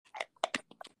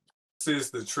This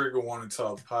is the Trigger Warning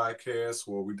Talk podcast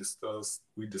where we discuss,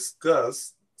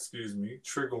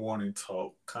 trigger warning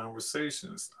talk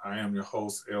conversations. I am your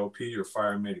host, LP, your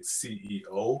fire medic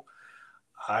CEO.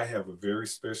 I have a very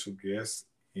special guest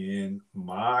in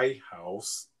my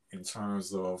house in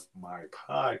terms of my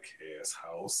podcast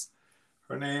house.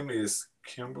 Her name is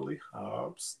Kimberly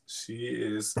Hobbs. She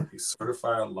is a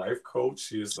certified life coach.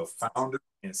 She is the founder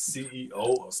and CEO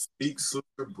of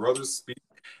SpeakSister-BrotherSpeak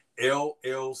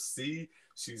LLC.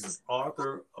 She's an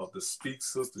author of the Speak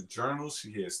Sister Journal.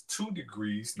 She has 2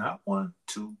 degrees, not one,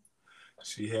 2.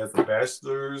 She has a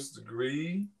bachelor's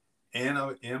degree and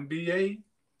an MBA.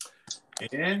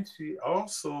 And she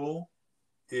also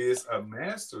is a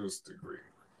master's degree.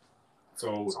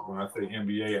 So when I say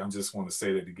MBA, I just want to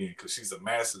say that again because she's a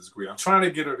master's degree. I'm trying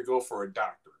to get her to go for a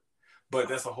doctorate, but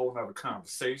that's a whole nother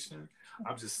conversation.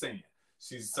 I'm just saying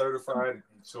she's certified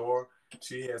in HR.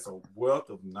 She has a wealth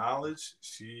of knowledge.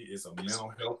 She is a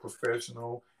mental health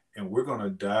professional, and we're going to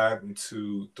dive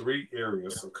into 3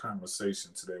 areas of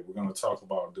conversation today. We're going to talk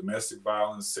about domestic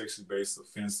violence, sexually based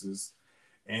offenses,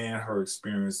 and her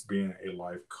experience being a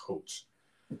life coach.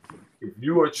 If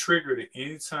you are triggered at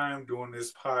any time during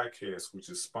this podcast, which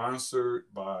is sponsored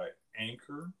by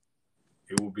Anchor,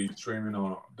 it will be streaming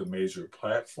on the major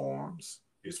platforms.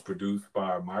 It's produced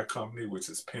by my company, which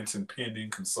is Penton Pending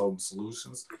Consulting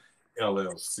Solutions,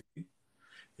 LLC.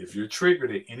 If you're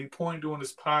triggered at any point during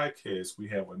this podcast, we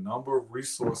have a number of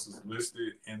resources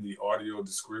listed in the audio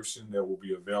description that will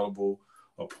be available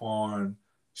upon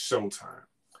showtime.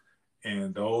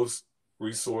 And those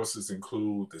resources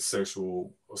include the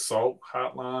sexual assault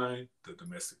hotline, the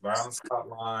domestic violence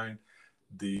hotline,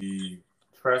 the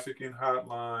trafficking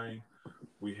hotline.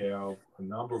 We have a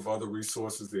number of other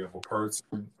resources. If a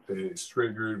person that is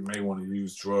triggered may want to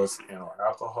use drugs and or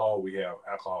alcohol, we have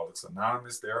Alcoholics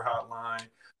Anonymous, their hotline,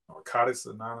 Narcotics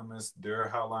Anonymous, their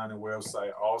hotline and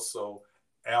website. Also,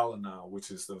 Al-Anon,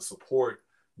 which is the support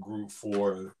group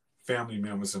for family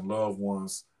members and loved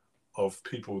ones of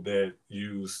people that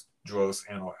use drugs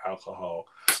and or alcohol.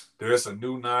 There's a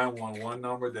new 911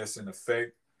 number that's in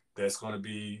effect that's going to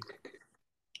be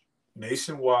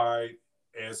nationwide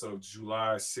as of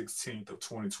July 16th of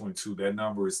 2022. That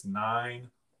number is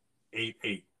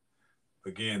 988.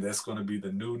 Again, that's going to be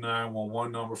the new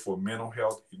 911 number for mental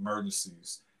health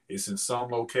emergencies. It's in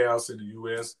some locales in the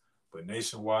U.S., but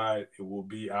nationwide it will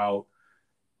be out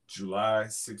July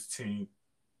 16th,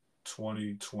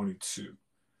 2022.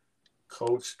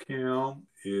 Coach Kim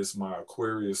is my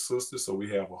Aquarius sister, so we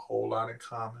have a whole lot in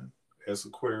common as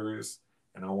Aquarius,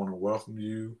 and I want to welcome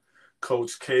you,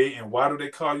 Coach K. And why do they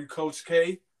call you Coach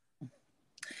K?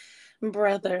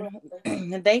 Brother,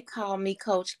 they call me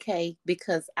Coach K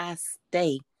because I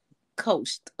stay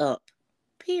coached up.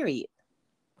 Period.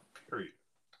 Period.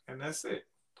 And that's it.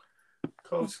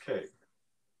 Coach K,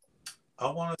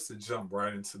 I want us to jump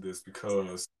right into this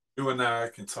because you and I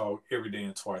can talk every day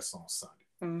and twice on Sunday.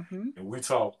 Mm-hmm. And we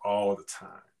talk all the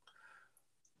time.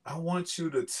 I want you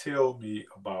to tell me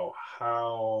about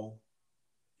how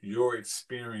your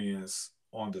experience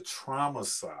on the trauma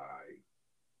side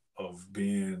of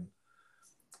being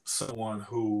someone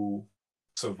who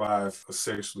survived a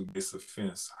sexually based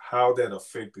offense, how that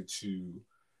affected you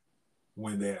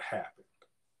when that happened.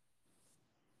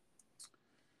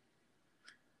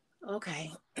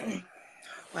 Okay.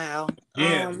 Wow.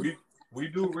 Again, we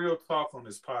do real talk on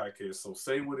this podcast, so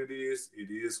say what it is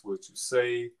what you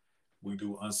say. We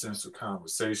do uncensored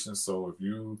conversations, so if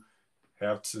you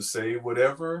have to say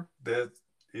whatever that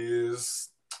is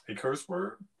a curse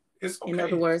word, it's okay. In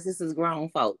other words, this is grown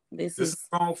folk. This is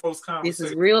grown folks This conversation.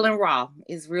 is real and raw.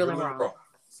 It's real and raw.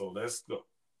 So let's go.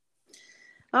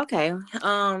 Okay.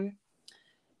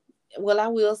 Well, I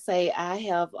will say I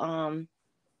have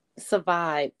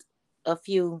survived a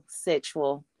few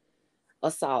sexual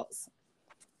assaults.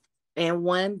 And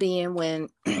one being when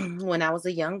when I was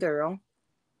a young girl,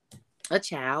 a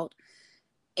child,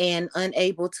 and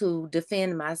unable to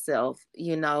defend myself.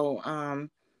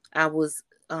 I was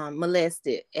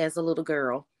molested as a little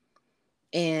girl,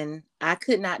 and I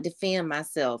could not defend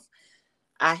myself.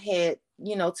 I had,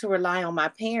 to rely on my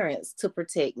parents to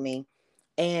protect me.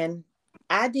 And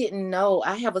I didn't know,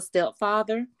 I have a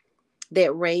stepfather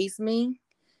that raised me.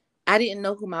 I didn't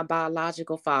know who my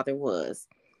biological father was.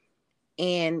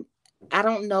 And I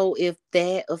don't know if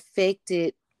that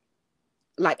affected,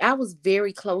 like I was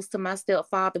very close to my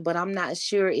stepfather, but I'm not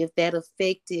sure if that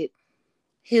affected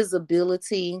his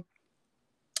ability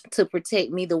to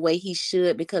protect me the way he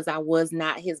should because I was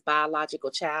not his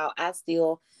biological child. I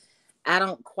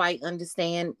don't quite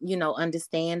understand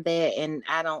that, and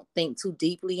I don't think too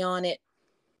deeply on it.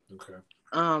 Okay.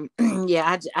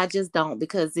 Yeah, I just don't,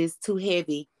 because it's too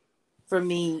heavy for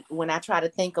me when I try to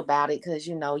think about it. Because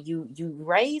you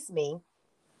raised me,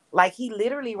 like he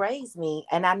literally raised me,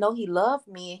 and I know he loved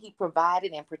me and he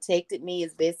provided and protected me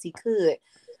as best he could.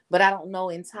 But I don't know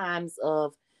in times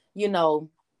of, you know,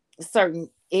 certain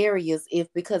areas,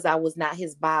 if because I was not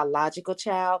his biological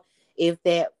child, if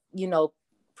that,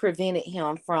 prevented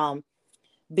him from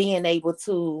being able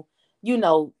to, you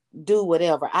know, do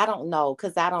whatever. I don't know,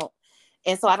 because I don't.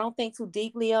 And so I don't think too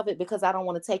deeply of it, because I don't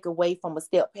want to take away from a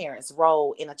step parent's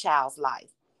role in a child's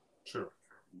life. Sure.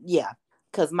 Yeah,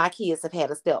 because my kids have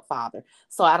had a stepfather.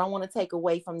 So I don't want to take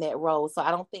away from that role. So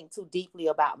I don't think too deeply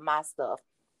about my stuff.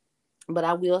 But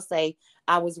I will say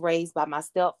I was raised by my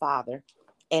stepfather.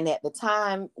 And at the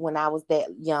time when I was that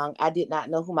young, I did not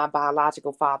know who my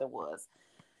biological father was.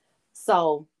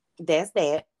 So that's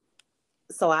that.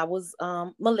 So I was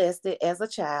molested as a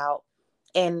child,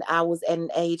 and I was at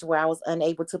an age where I was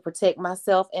unable to protect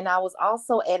myself, and I was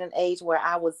also at an age where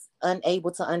I was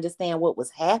unable to understand what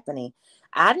was happening.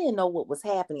 I didn't know what was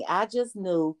happening. I just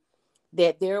knew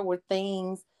that there were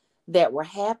things that were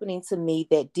happening to me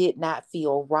that did not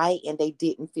feel right, and they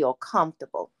didn't feel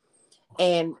comfortable.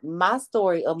 And my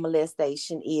story of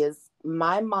molestation is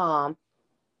my mom.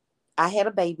 I had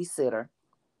a babysitter,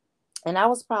 and I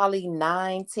was probably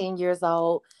 9, 10 years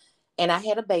old. And I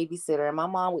had a babysitter, and my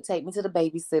mom would take me to the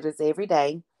babysitters every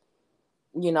day,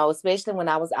 especially when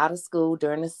I was out of school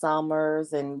during the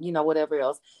summers and, whatever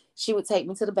else. She would take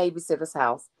me to the babysitter's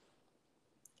house.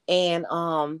 And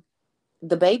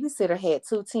the babysitter had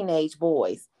two teenage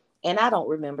boys. And I don't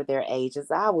remember their ages.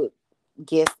 I would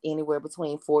guess anywhere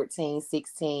between 14,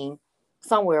 16,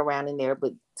 somewhere around in there,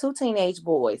 but two teenage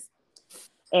boys.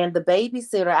 And the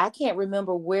babysitter, I can't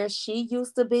remember where she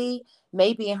used to be,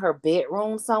 maybe in her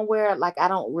bedroom somewhere. Like, I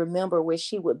don't remember where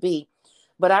she would be.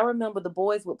 But I remember the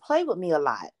boys would play with me a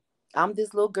lot. I'm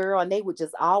this little girl, and they would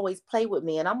just always play with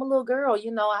me. And I'm a little girl,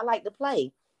 I like to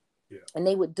play. Yeah. And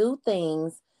they would do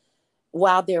things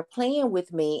while they're playing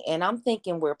with me. And I'm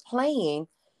thinking we're playing.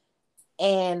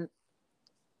 And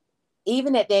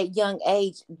even at that young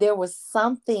age, there was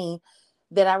something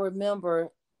that I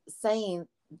remember saying,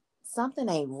 something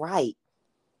ain't right.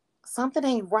 Something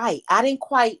ain't right. I didn't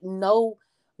quite know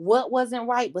what wasn't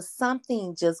right, but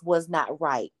something just was not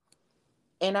right.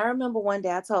 And I remember one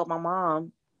day I told my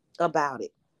mom about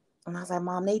it. And I was like,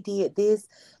 Mom, they did this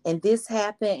and this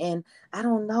happened. And I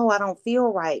don't know. I don't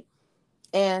feel right.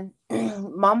 And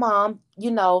my mom,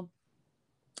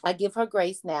 I give her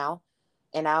grace now.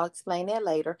 And I'll explain that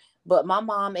later. But my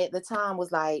mom at the time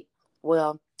was like,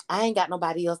 well, I ain't got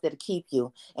nobody else that'll keep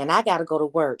you. And I got to go to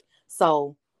work.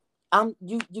 So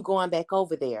you going back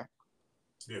over there.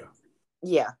 Yeah.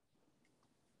 Yeah.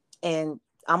 And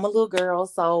I'm a little girl,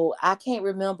 so I can't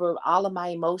remember all of my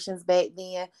emotions back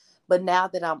then. But now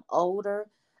that I'm older,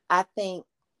 I think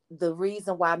the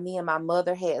reason why me and my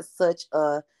mother had such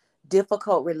a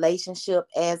difficult relationship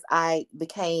as I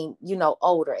became,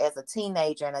 older, as a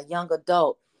teenager and a young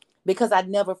adult, because I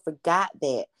never forgot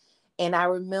that. And I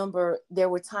remember there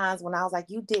were times when I was like,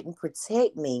 you didn't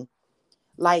protect me.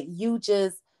 Like,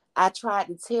 I tried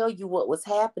to tell you what was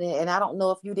happening, and I don't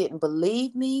know if you didn't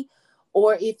believe me,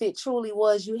 or if it truly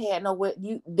was you had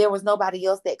there was nobody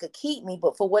else that could keep me,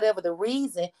 but for whatever the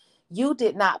reason, you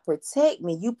did not protect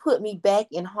me. You put me back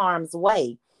in harm's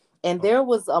way. And there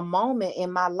was a moment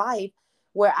in my life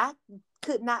where I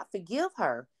could not forgive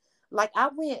her. Like, I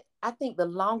think the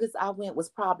longest I went was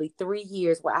probably 3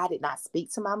 years where I did not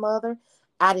speak to my mother.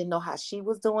 I didn't know how she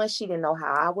was doing. She didn't know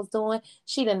how I was doing.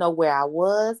 She didn't know where I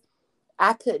was.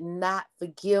 I could not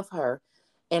forgive her.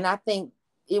 And I think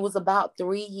it was about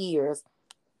 3 years,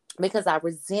 because I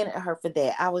resented her for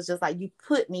that. I was just like, you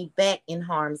put me back in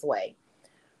harm's way.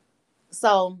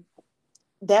 So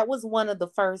that was one of the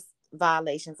first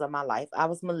violations of my life. I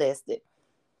was molested.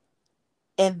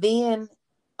 And then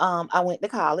I went to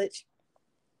college,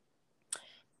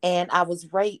 and I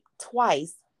was raped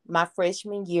twice my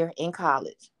freshman year in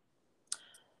college.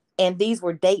 And these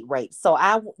were date rapes. So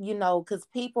because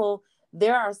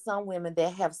there are some women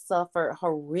that have suffered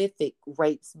horrific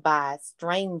rapes by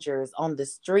strangers on the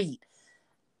street.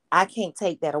 I can't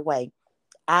take that away.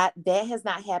 That has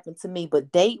not happened to me,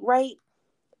 but date rape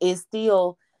is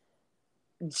still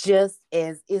it's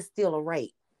still a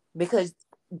rape, because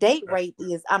date rape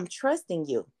is, I'm trusting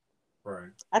you. Right.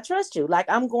 I trust you. Like,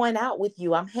 I'm going out with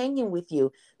you. I'm hanging with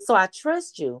you. So I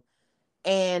trust you.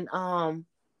 And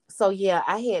so yeah,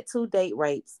 I had 2 date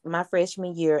rapes my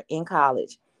freshman year in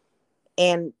college.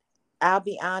 And I'll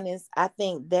be honest, I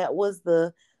think that was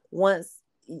once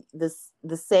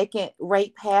the second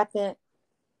rape happened,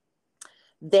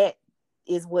 that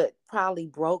is what probably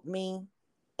broke me.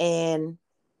 And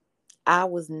I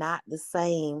was not the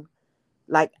same.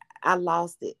 Like, I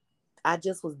lost it. I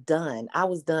just was done. I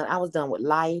was done. I was done with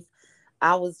life.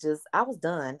 I was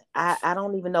done. I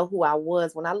don't even know who I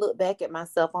was. When I look back at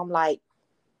myself, I'm like,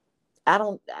 I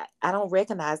don't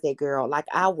recognize that girl. Like,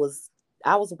 I was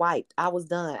wiped. I was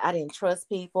done. I didn't trust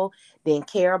people, didn't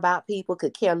care about people,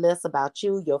 could care less about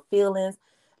you, your feelings.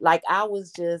 Like, I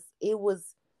was just, it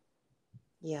was,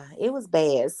 yeah, it was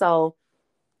bad. So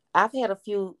I've had a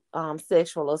few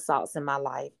sexual assaults in my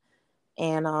life.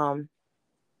 And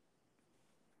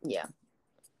yeah,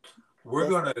 We're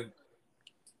that's gonna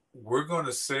we're gonna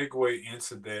segue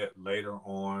into that later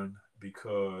on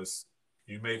because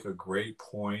you make a great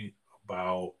point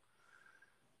about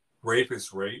rape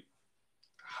is rape.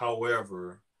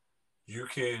 However, you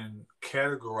can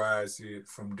categorize it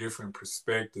from different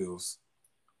perspectives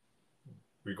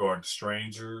regarding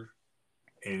stranger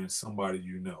and somebody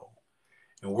you know.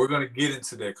 And we're going to get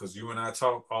into that because you and I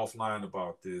talked offline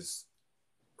about this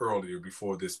earlier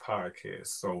before this podcast.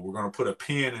 So we're going to put a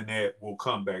pin in that. We'll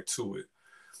come back to it.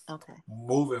 okay.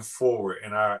 Moving forward,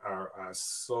 and I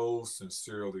so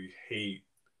sincerely hate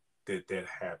that that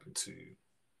happened to you.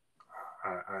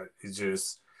 It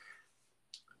just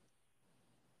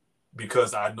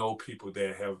because I know people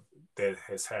that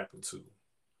has happened to.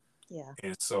 Yeah.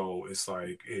 And so it's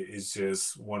like it's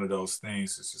just one of those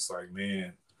things. It's just like,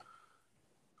 man,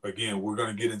 again, we're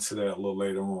gonna get into that a little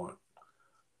later on.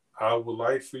 I would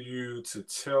like for you to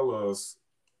tell us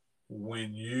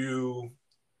when you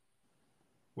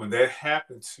when that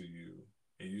happened to you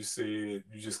and you said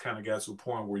you just kind of got to a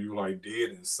point where you were like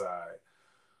dead inside.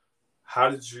 How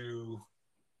did you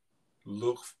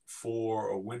look for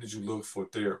or when did you look for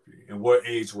therapy? And what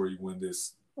age were you when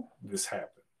this happened?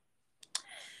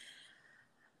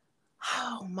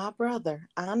 Oh, my brother,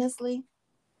 honestly,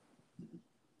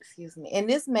 excuse me. And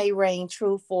this may reign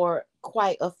true for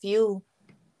quite a few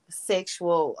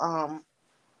sexual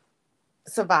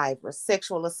survivors,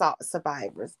 sexual assault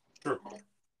survivors. Sure.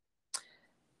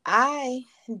 I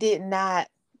did not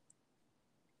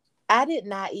I did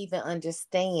not even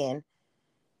understand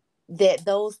that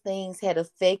those things had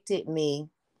affected me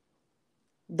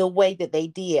the way that they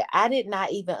did. I did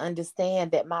not even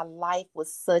understand that my life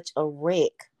was such a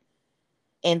wreck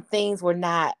and things were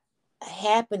not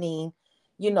happening,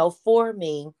 for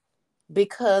me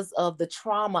because of the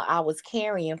trauma I was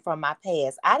carrying from my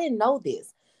past. I didn't know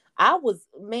this. I was,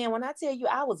 man, when I tell you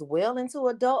I was well into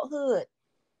adulthood,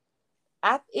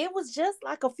 it was just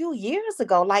like a few years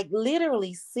ago, like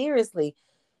literally, seriously,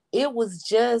 it was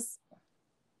just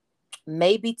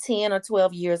maybe 10 or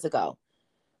 12 years ago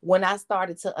when I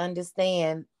started to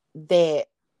understand that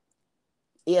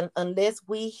unless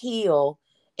we heal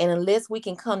and unless we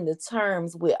can come to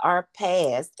terms with our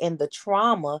past and the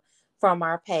trauma from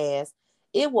our past,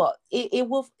 it will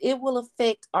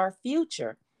affect our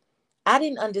future. I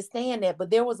didn't understand that, but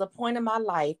there was a point in my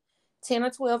life 10 or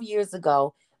 12 years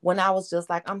ago when I was just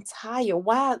like, I'm tired.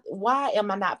 Why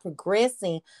am I not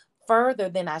progressing further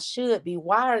than I should be?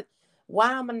 Why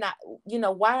am I not,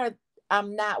 why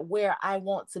I'm not where I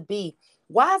want to be?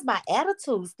 Why is my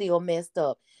attitude still messed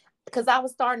up? Because I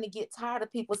was starting to get tired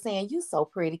of people saying, you so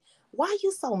pretty. Why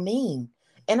you so mean?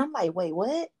 And I'm like, wait,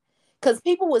 what? Because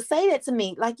people would say that to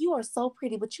me, like, you are so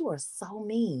pretty, but you are so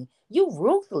mean. You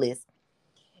ruthless.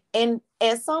 And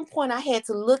at some point, I had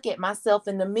to look at myself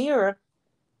in the mirror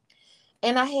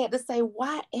and I had to say,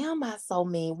 why am I so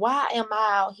mean? Why am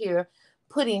I out here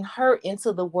putting hurt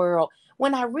into the world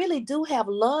when I really do have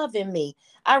love in me?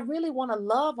 I really want to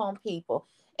love on people.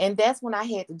 And that's when I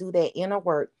had to do that inner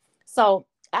work. So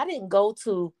I didn't go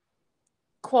to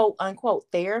quote unquote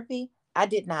therapy. I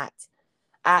did not.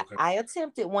 Okay. I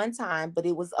attempted one time, but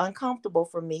it was uncomfortable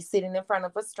for me sitting in front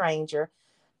of a stranger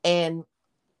and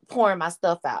pouring my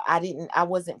stuff out. I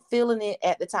wasn't feeling it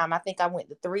at the time. I think I went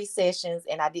to 3 sessions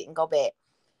and I didn't go back.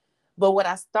 But what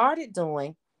I started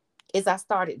doing is I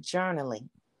started journaling.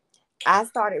 I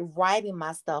started writing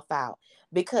my stuff out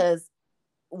because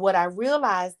what I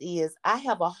realized is I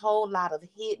have a whole lot of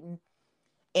hidden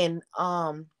and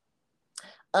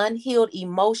unhealed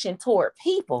emotion toward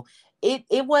people.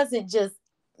 It wasn't just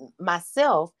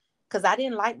myself because I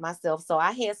didn't like myself. So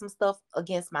I had some stuff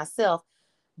against myself,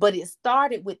 but it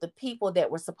started with the people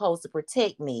that were supposed to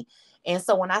protect me. And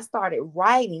so when I started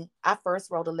writing, I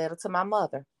first wrote a letter to my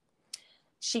mother.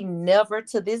 She never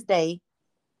to this day,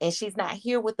 and she's not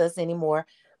here with us anymore,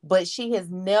 but she has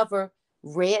never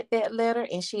read that letter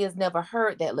and she has never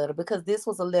heard that letter because this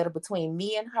was a letter between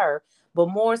me and her, but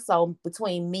more so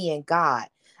between me and God.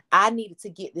 I needed to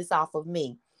get this off of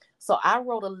me. So I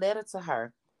wrote a letter to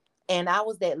her And I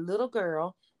was that little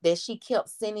girl that she kept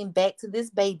sending back to this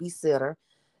babysitter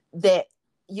that,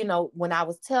 you know, when I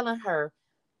was telling her,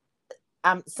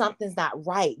 something's not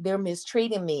right. They're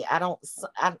mistreating me.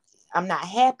 I'm not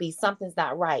happy. Something's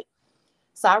not right.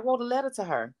 So I wrote a letter to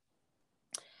her.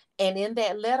 And in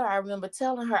that letter, I remember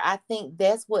telling her, I think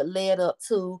that's what led up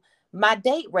to my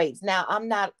date rapes. Now, I'm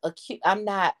not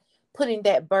putting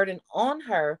that burden on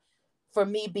her for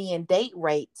me being date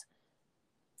raped,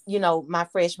 you know, my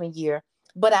freshman year.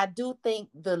 But I do think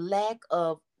the lack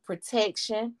of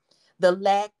protection, the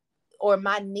lack or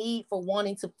my need for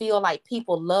wanting to feel like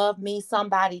people love me,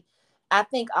 somebody, I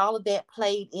think all of that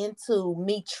played into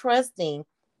me trusting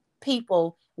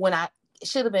people when I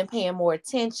should have been paying more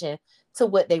attention to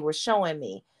what they were showing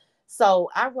me. So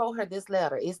I wrote her this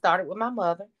letter. It started with my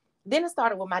mother. Then it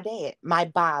started with my dad, my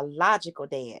biological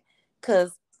dad,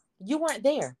 because you weren't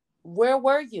there. Where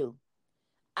were you?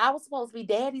 I was supposed to be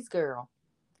daddy's girl.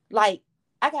 Like,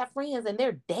 I got friends and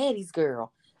they're daddy's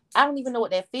girl. I don't even know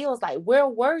what that feels like. Where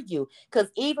were you? Because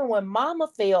even when mama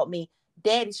failed me,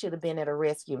 daddy should have been there to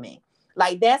rescue me.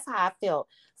 Like, that's how I felt.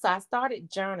 So I started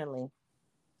journaling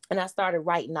and I started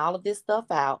writing all of this stuff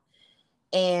out.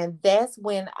 And that's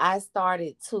when I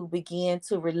started to begin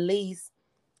to release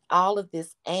all of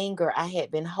this anger I had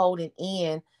been holding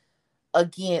in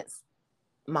against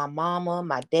my mama,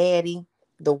 my daddy,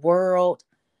 the world.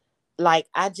 Like,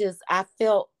 I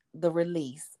felt the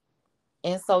release.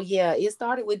 And so, yeah, it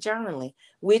started with journaling,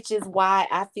 which is why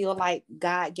I feel like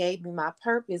God gave me my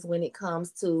purpose when it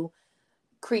comes to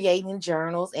creating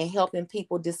journals and helping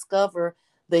people discover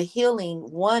the healing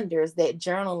wonders that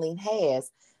journaling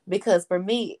has. Because for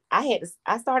me, I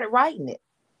started writing it.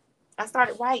 I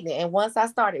started writing it. And once I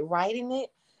started writing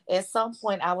it, at some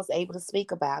point I was able to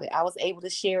speak about it. I was able to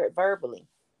share it verbally.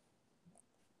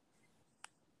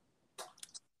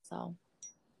 So,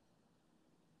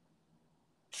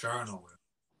 Journaling.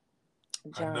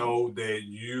 I journal. know that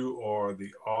you are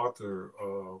the author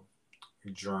of a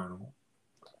journal.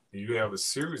 You have a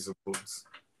series of books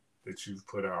that you've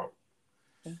put out.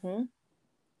 Mm-hmm.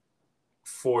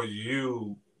 For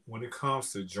you, when it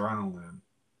comes to journaling,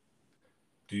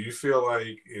 do you feel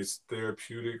like it's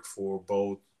therapeutic for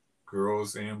both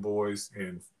girls and boys?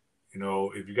 And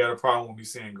if you got a problem with me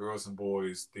saying girls and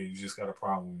boys, then you just got a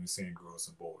problem with me saying girls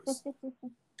and boys.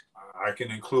 I can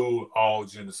include all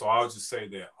genders, so I'll just say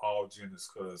that all genders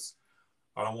because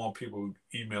I don't want people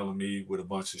emailing me with a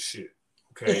bunch of shit.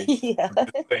 Okay, Yeah. I'm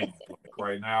just saying. Like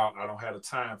right now, I don't have the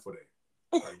time for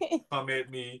that. Like, come at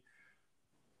me,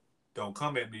 don't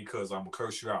come at me because I'm gonna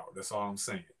curse you out. That's all I'm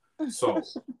saying. So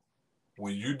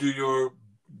when you do your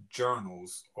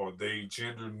journals, are they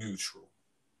gender neutral?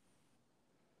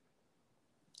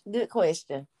 Good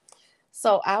question.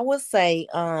 So I would say,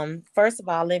 first of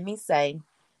all, let me say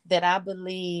that I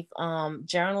believe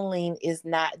journaling is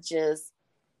not just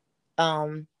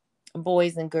um,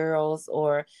 boys and girls,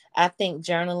 or I think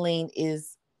journaling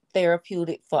is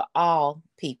therapeutic for all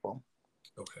people,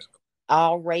 Okay.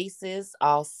 all races,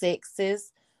 all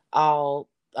sexes, all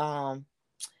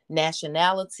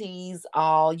nationalities,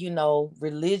 all,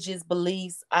 religious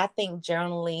beliefs. I think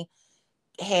journaling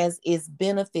has its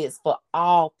benefits for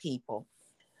all people.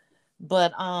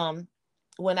 But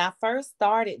when I first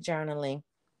started journaling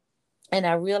and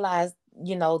I realized,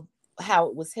 how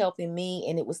it was helping me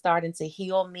and it was starting to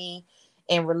heal me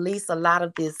and release a lot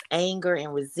of this anger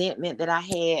and resentment that I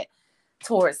had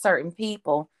towards certain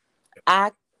people,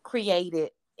 I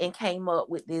created and came up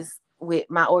with this with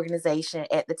my organization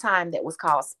at the time that was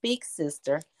called Speak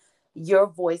Sister. Your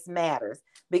voice matters,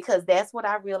 because that's what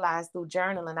I realized through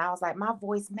journaling. I was like, my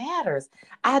voice matters.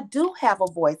 I do have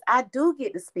a voice. I do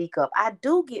get to speak up. I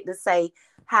do get to say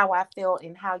how I felt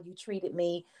and how you treated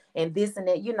me and this and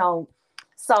that.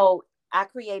 So I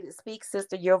created Speak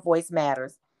Sister, Your Voice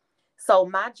Matters. So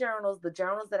my journals, the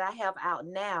journals that I have out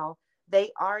now,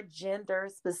 they are gender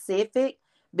specific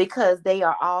because they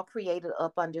are all created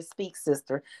up under Speak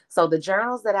Sister. So the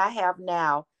journals that I have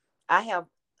now, I have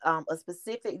a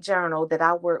specific journal that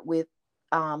I work with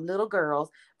little girls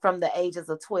from the ages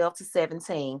of 12 to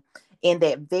 17 in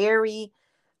that very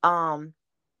um,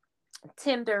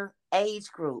 tender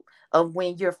age group of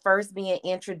when you're first being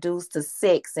introduced to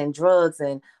sex and drugs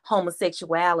and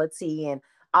homosexuality and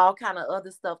all kind of other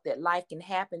stuff that life can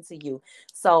happen to you.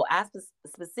 So I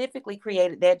specifically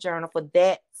created that journal for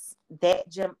that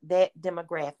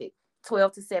demographic,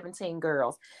 12 to 17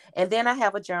 girls. And then I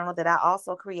have a journal that I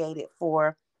also created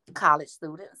for college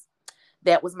students.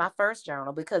 That was my first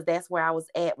journal because that's where I was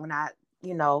at when I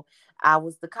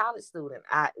was the college student.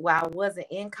 I wasn't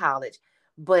in college,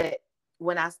 but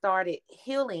when I started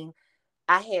healing,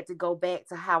 I had to go back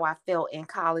to how I felt in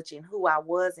college and who I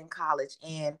was in college,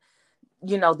 and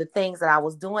the things that I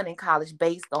was doing in college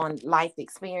based on life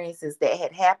experiences that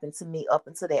had happened to me up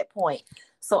until that point.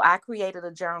 So I created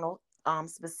a journal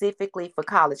specifically for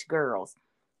college girls,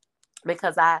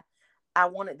 because I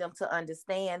wanted them to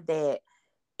understand that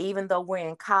even though we're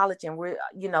in college and we're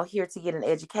here to get an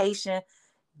education,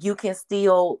 you can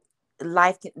still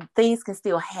things can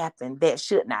still happen that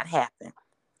should not happen.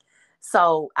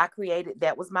 So I created,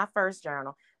 that was my first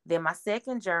journal. Then my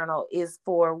second journal is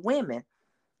for women,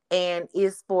 and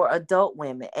is for adult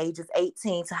women ages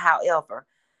 18 to however.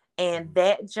 And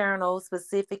that journal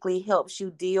specifically helps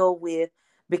you deal with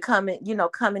becoming,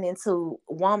 coming into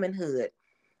womanhood,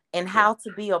 and how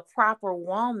to be a proper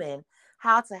woman,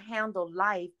 how to handle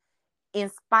life in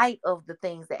spite of the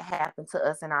things that happened to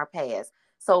us in our past.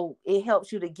 So it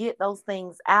helps you to get those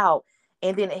things out,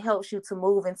 and then it helps you to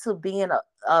move into being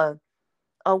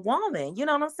a woman, you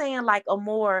know what I'm saying? Like a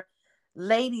more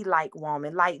ladylike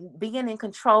woman, like being in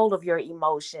control of your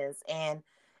emotions, and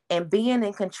being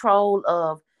in control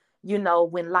of,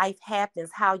 when life happens,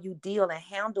 how you deal and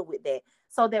handle with that,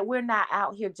 so that we're not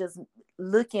out here just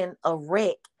looking a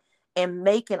wreck and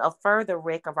making a further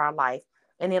wreck of our life.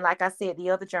 And then, like I said, the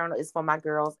other journal is for my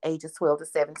girls ages 12 to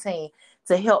 17,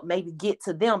 to help maybe get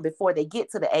to them before they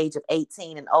get to the age of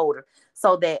 18 and older.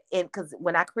 So that, because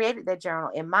when I created that journal,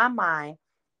 in my mind,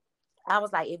 I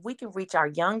was like, if we can reach our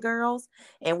young girls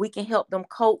and we can help them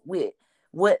cope with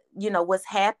what's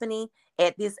happening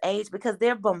at this age, because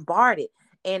they're bombarded.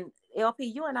 And LP,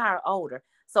 you and I are older,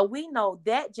 so we know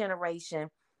that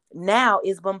generation now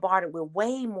is bombarded with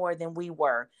way more than we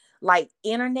were. Like,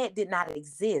 internet did not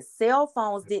exist, cell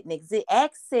phones didn't exist,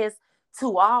 access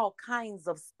to all kinds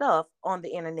of stuff on the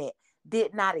internet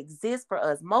did not exist for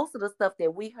us. Most of the stuff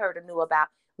that we heard or knew about,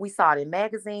 we saw it in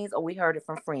magazines or we heard it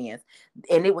from friends,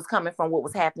 and it was coming from what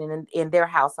was happening in their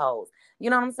households. You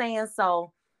know what I'm saying?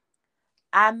 So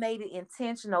I made it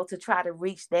intentional to try to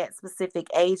reach that specific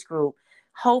age group,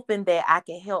 hoping that I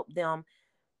can help them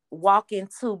walk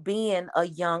into being a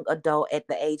young adult at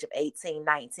the age of 18,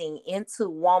 19, into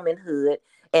womanhood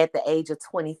at the age of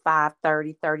 25,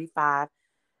 30, 35,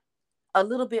 a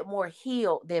little bit more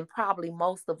healed than probably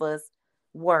most of us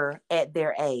were at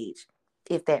their age,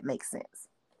 if that makes sense.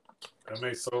 That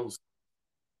makes sense.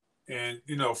 And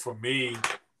for me,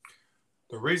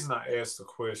 the reason I asked the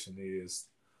question is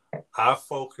I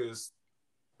focus,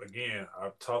 again, I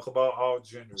talk about all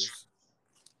genders.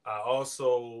 I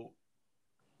also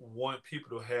want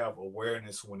people to have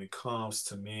awareness when it comes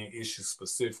to men issues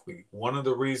specifically. One of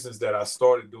the reasons that I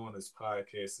started doing this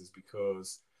podcast is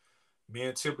because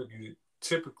men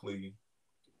typically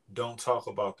don't talk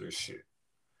about their shit.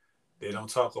 They don't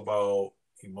talk about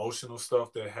emotional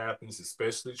stuff that happens,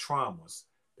 especially traumas.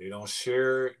 They don't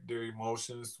share their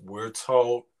emotions. We're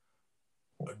taught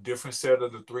a different set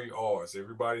of the three R's.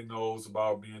 Everybody knows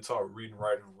about being taught reading,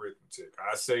 writing, and arithmetic.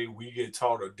 I say we get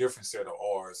taught a different set of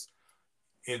R's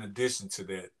in addition to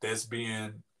that. That's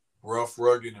being rough,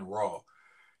 rugged, and raw.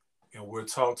 And we're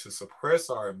taught to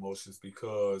suppress our emotions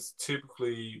because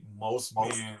typically most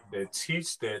men that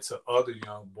teach that to other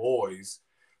young boys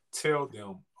tell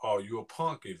them, oh, you're a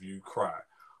punk if you cry.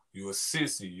 You're a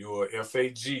sissy. You're a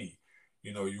FAG.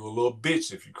 You're a little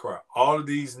bitch if you cry. All of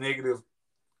these negative,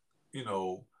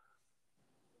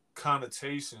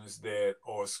 connotations that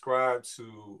are ascribed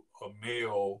to a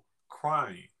male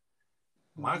crying.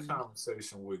 My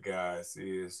conversation with guys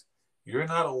is, you're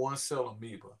not a one cell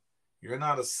amoeba. You're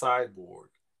not a cyborg.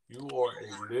 You are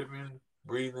a living,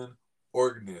 breathing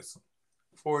organism.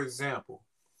 For example,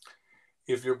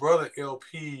 if your brother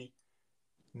LP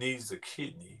needs a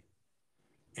kidney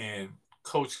and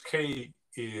Coach K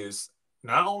is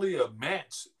not only a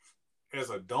match as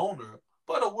a donor,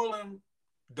 but a willing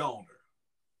donor,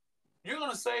 you're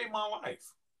going to save my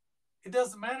life. It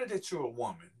doesn't matter that you're a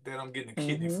woman that I'm getting a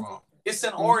kidney from. It's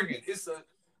an organ.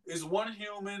 It's one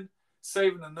human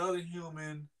saving another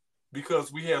human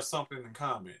because we have something in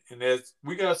common. And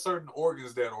we got certain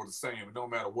organs that are the same, no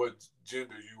matter what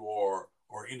gender you are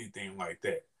or anything like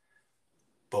that.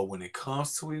 But when it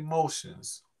comes to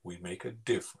emotions, we make a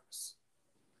difference.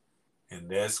 And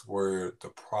that's where the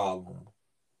problem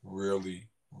really,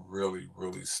 really,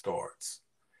 really starts.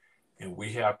 And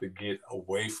we have to get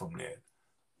away from that.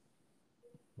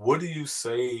 What do you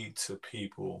say to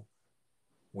people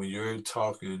when you're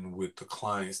talking with the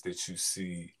clients that you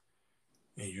see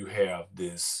and you have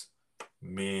this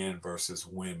men versus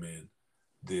women,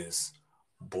 this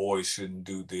boys shouldn't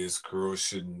do this, girls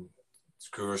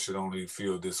should only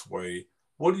feel this way?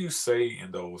 What do you say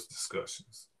in those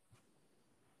discussions?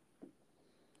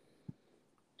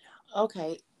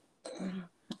 Okay.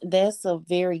 That's a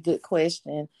very good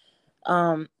question.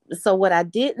 So what I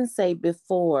didn't say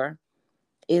before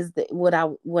is that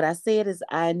what I said is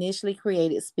I initially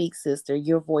created Speak Sister,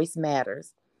 Your Voice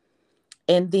Matters.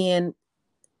 And then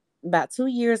about 2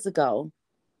 years ago,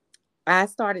 I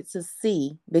started to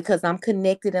see, because I'm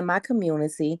connected in my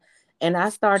community, and I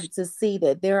started to see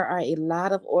that there are a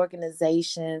lot of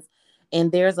organizations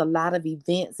and there's a lot of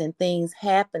events and things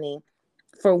happening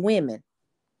for women.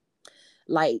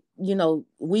 Like,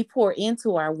 we pour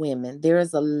into our women.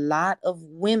 There's a lot of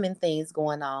women things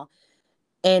going on,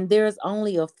 and there's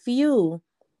only a few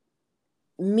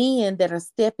men that are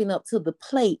stepping up to the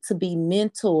plate to be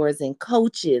mentors and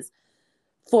coaches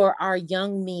for our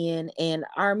young men and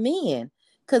our men.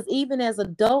 Because even as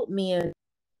adult men,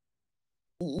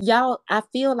 y'all, I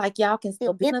feel like y'all can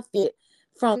still benefit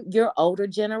from your older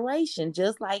generation,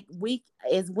 just like we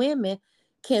as women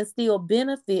can still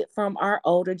benefit from our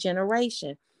older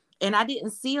generation. And I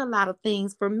didn't see a lot of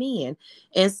things for men.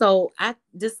 And so I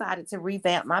decided to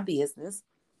revamp my business,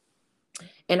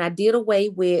 and I did away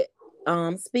with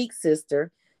Speak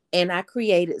Sister, and I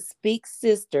created Speak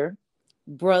Sister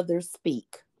Brother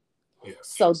Speak. Yes.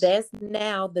 So that's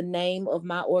now the name of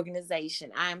my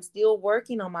organization. I am still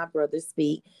working on my Brother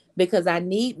Speak because I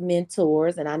need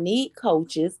mentors and I need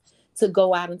coaches to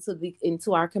go out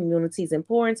into our communities and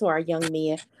pour into our young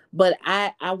men. But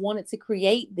I wanted to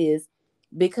create this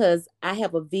because I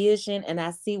have a vision and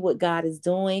I see what God is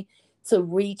doing to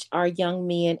reach our young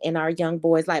men and our young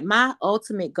boys. Like, my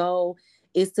ultimate goal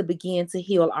is to begin to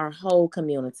heal our whole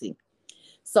community.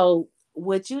 So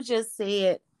what you just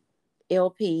said,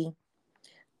 LP,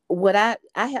 what I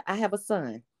have a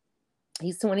son.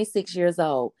 He's 26 years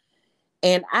old,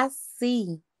 and I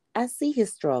see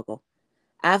his struggle.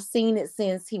 I've seen it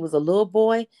since he was a little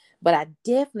boy, but I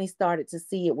definitely started to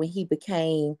see it when he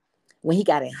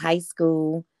got in high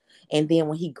school, and then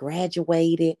when he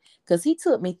graduated, because he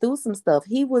took me through some stuff.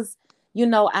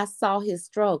 I saw his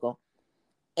struggle,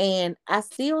 and I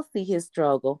still see his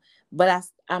struggle, but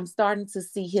I'm starting to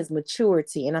see his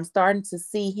maturity, and I'm starting to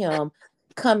see him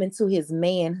come into his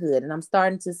manhood, and I'm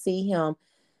starting to see him,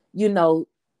 you know,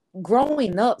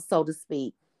 growing up, so to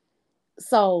speak.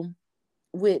 So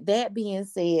with that being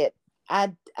said,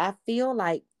 I feel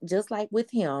like, just like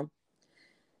with him,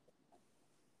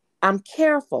 I'm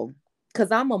careful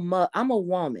because I'm a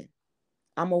woman.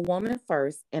 I'm a woman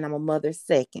first, and I'm a mother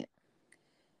second.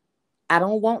 I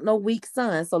don't want no weak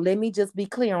son. So let me just be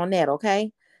clear on that,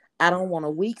 okay? I don't want a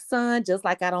weak son, just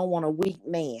like I don't want a weak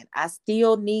man. I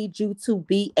still need you to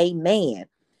be a man.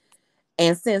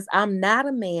 And since I'm not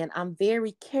a man, I'm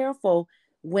very careful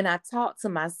when I talk to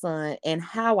my son and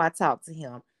how I talk to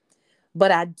him.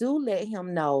 But I do let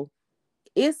him know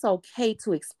it's okay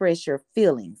to express your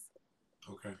feelings.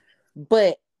 Okay.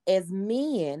 But as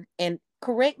men, and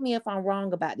correct me if I'm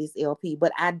wrong about this, LP,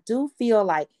 but I do feel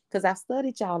like, because I've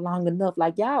studied y'all long enough,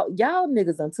 like y'all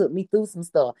niggas done took me through some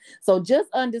stuff. So just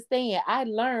understand, I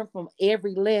learned from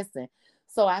every lesson.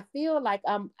 So I feel like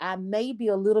I may be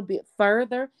a little bit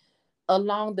further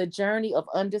along the journey of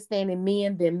understanding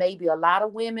men than maybe a lot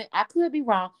of women. I could be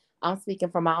wrong. I'm speaking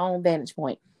from my own vantage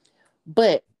point.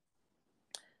 But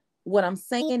what I'm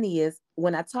saying is,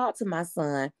 when I talk to my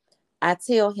son, I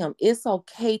tell him it's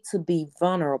okay to be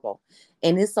vulnerable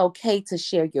and it's okay to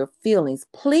share your feelings.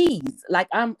 Please, like,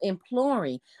 I'm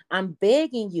imploring, I'm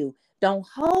begging you, don't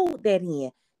hold that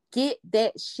in. Get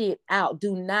that shit out.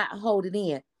 Do not hold it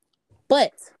in.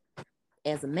 But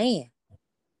as a man,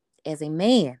 as a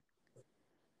man,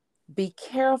 be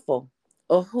careful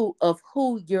of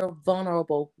who you're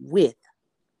vulnerable with.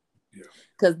 Yeah.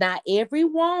 Because not every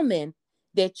woman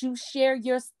that you share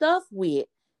your stuff with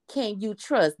can you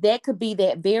trust. That could be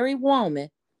that very woman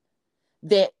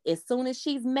that, as soon as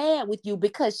she's mad with you,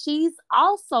 because she's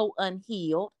also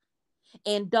unhealed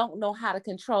and don't know how to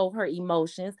control her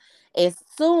emotions, as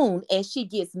soon as she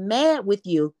gets mad with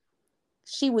you,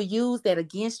 she will use that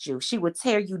against you. She will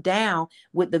tear you down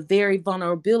with the very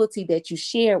vulnerability that you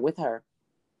shared with her.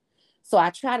 So I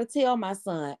try to tell my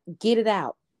son, get it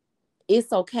out.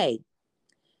 It's okay.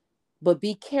 But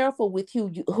be careful with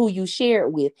who you share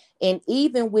it with. And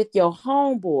even with your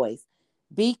homeboys,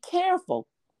 be careful.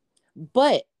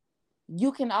 But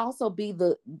you can also be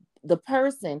the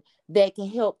person that can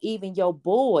help even your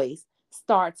boys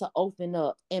start to open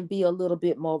up and be a little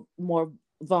bit more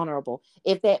vulnerable.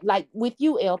 If that, like with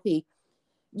you, LP,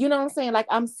 you know what I'm saying? Like,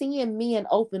 I'm seeing men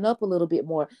open up a little bit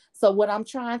more. So what I'm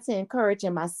trying to encourage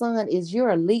in my son is, you're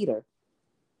a leader.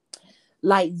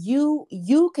 Like, you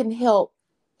can help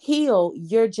heal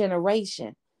your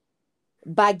generation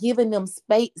by giving them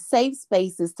safe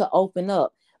spaces to open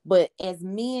up, But as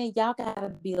men, y'all gotta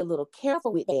be a little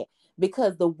careful with that,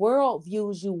 because the world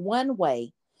views you one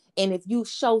way, and if you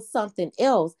show something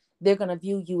else, they're gonna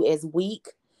view you as weak.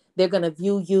 They're gonna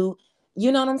view you,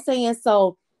 you know what I'm saying?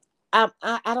 So I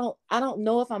don't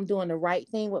know if I'm doing the right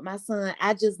thing with my son.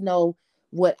 I just know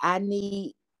what I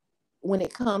need when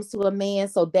it comes to a man.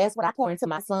 So that's what I pour into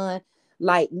my son.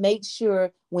 Like, make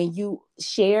sure when you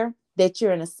share that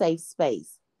you're in a safe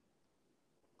space.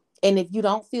 And if you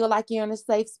don't feel like you're in a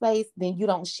safe space, then you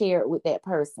don't share it with that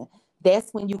person.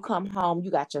 That's when you come home,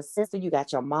 you got your sister, you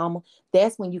got your mama.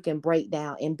 That's when you can break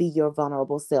down and be your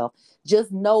vulnerable self.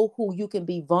 Just know who you can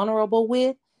be vulnerable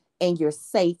with, and you're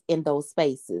safe in those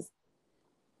spaces.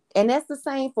 And that's the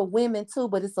same for women too,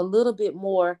 but it's a little bit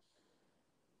more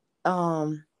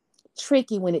um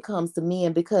tricky when it comes to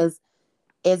men, because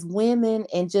as women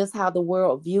and just how the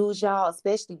world views y'all,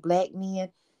 especially black men,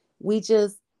 we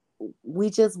just we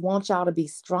just want y'all to be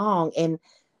strong. And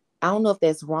I don't know if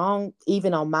that's wrong,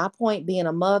 even on my point, being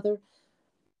a mother.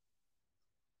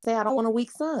 Say I don't want a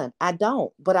weak son. I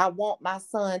don't, but I want my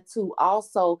son to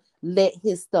also let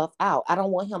his stuff out. I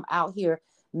don't want him out here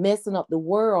messing up the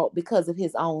world because of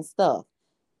his own stuff.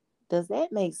 Does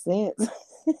that make sense?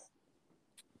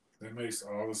 That makes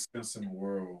all the sense in the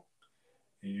world.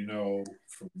 And you know,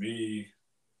 for me,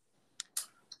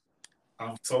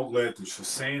 I'm so glad that you're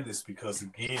saying this because,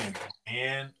 again,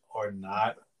 men are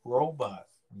not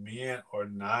robots. Men are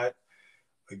not,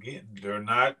 again, they're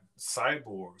not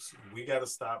cyborgs. We got to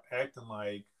stop acting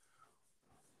like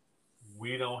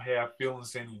we don't have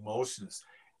feelings and emotions.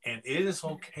 And it is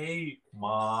okay,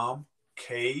 Mom,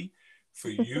 Kay, for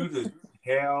you to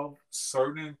have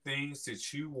certain things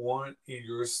that you want in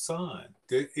your son.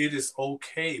 That it is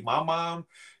okay. My mom,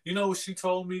 you know what she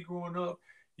told me growing up?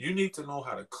 You need to know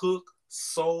how to cook,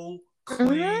 sew,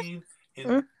 clean,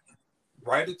 and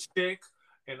write a check,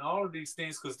 and all of these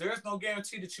things, because there's no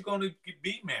guarantee that you're going to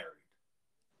be married.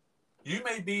 You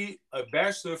may be a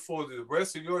bachelor for the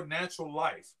rest of your natural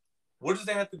life. What does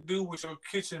that have to do with your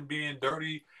kitchen being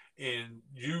dirty and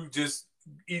you just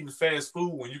eating fast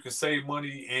food when you can save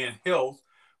money and health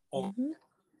on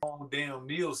damn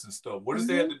meals and stuff? What does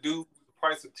that have to do with the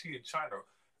price of tea in China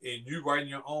and you writing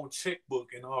your own checkbook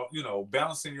and all, you know,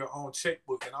 balancing your own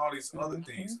checkbook and all these other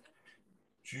things?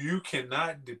 You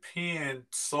cannot depend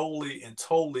solely and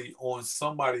totally on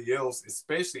somebody else,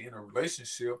 especially in a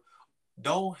relationship.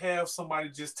 Don't have somebody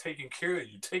just taking care of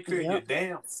you. Take care of your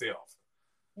damn self.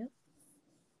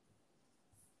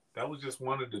 That was just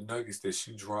one of the nuggets that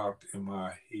she dropped in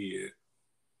my head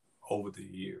over the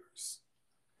years.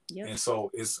 And so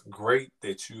it's great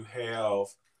that you have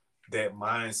that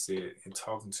mindset in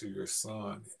talking to your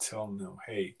son and telling them,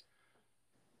 hey,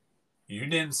 you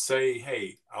didn't say,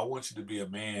 hey, I want you to be a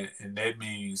man, and that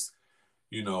means,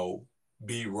 you know,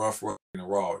 be rough, rough, and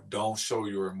raw. Don't show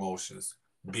your emotions.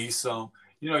 Be some,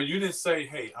 you know, you didn't say,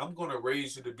 hey, I'm going to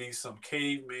raise you to be some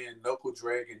caveman, knuckle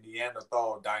dragon,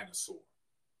 Neanderthal dinosaur.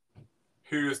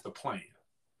 Here's the plan.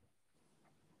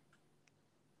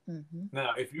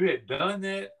 Now, if you had done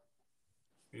that,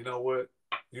 you know what?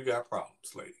 You got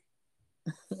problems, lady.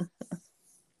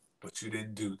 But you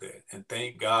didn't do that. And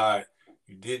thank God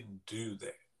you didn't do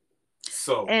that.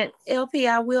 So, and LP,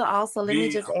 I will also, let me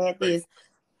just add this.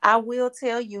 I will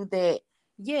tell you that,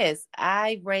 yes,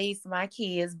 I raised my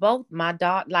kids, both my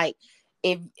daughter, like,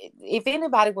 if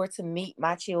anybody were to meet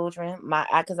my children,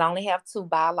 because I only have two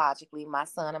biologically, my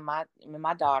son and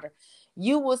my daughter,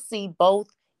 you will see both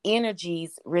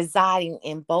energies residing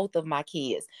in both of my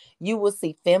kids. You will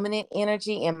see feminine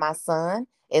energy in my son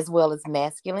as well as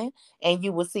masculine, and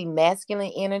you will see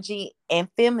masculine energy and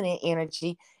feminine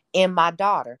energy in my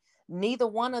daughter. Neither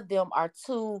one of them are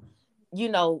too,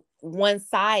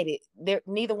 one-sided.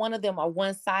 Neither one of them are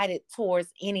one-sided towards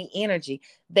any energy.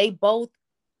 They both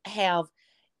have,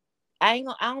 I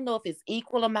don't know if it's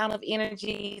equal amount of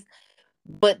energies,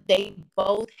 but they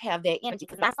both have that energy.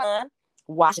 Because my son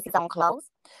washes his own clothes.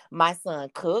 My son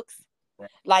cooks.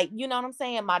 Like, you know what I'm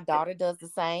saying? My daughter does the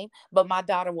same, but my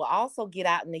daughter will also get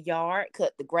out in the yard,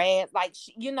 cut the grass, like,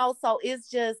 so it's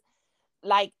just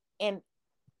like, and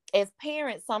as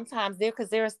parents, sometimes because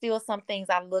there are still some things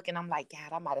I look and I'm like,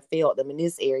 God, I might have failed them in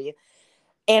this area.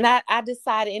 And I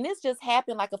decided, and this just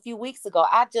happened like a few weeks ago.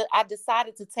 I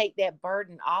decided to take that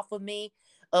burden off of me,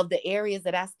 of the areas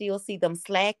that I still see them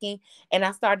slacking. And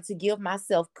I started to give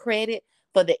myself credit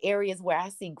for the areas where I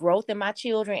see growth in my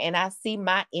children. And I see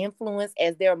my influence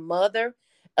as their mother,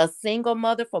 a single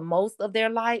mother for most of their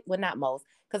life. Well, not most,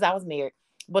 because I was married,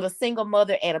 but a single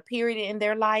mother at a period in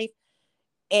their life.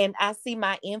 And I see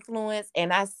my influence,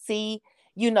 and I see,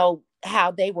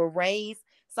 how they were raised.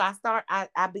 So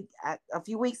a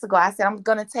few weeks ago, I said, I'm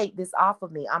going to take this off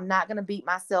of me. I'm not going to beat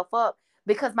myself up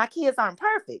because my kids aren't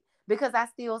perfect. Because I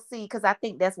still see, because I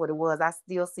think that's what it was. I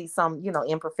still see some,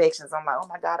 imperfections. I'm like, oh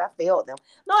my God, I failed them.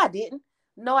 No, I didn't.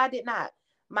 No, I did not.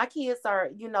 My kids are,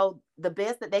 the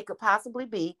best that they could possibly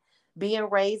be, being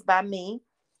raised by me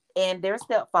and their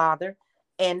stepfather,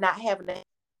 and not having to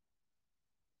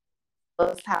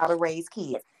us how to raise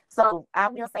kids. So I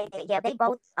will say that, yeah, they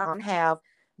both have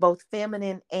both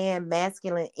feminine and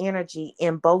masculine energy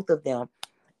in both of them.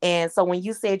 And so when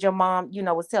you said your mom,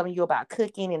 was telling you about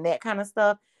cooking and that kind of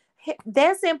stuff,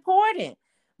 that's important,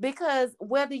 because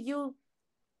whether you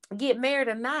get married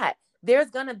or not,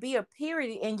 there's going to be a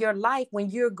period in your life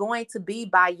when you're going to be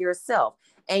by yourself,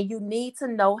 and you need to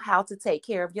know how to take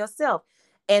care of yourself.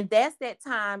 And that's that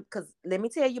time, because let me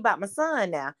tell you about my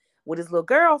son now with his little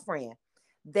girlfriend.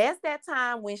 That's that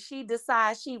time when she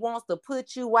decides she wants to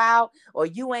put you out, or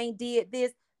you ain't did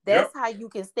this. That's how you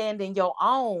can stand in your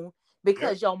own,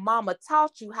 because your mama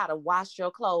taught you how to wash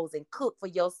your clothes and cook for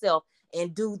yourself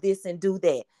and do this and do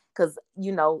that. Because,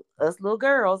 us little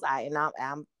girls,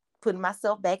 I'm putting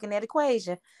myself back in that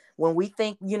equation. When we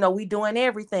think, we doing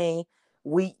everything,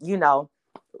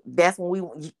 that's when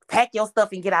we pack your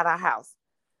stuff and get out of our house.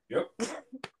 Yep.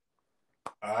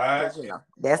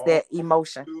 That's that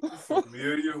emotion.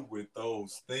 Familiar with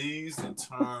those things in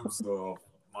terms of,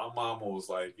 my mama was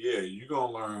like, yeah, you're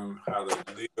going to learn how to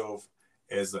live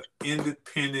as an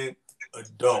independent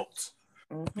adult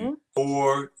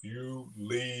before you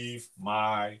leave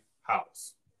my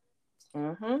house.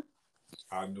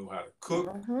 I knew how to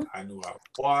cook. I knew how to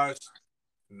wash.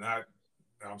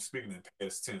 I'm speaking in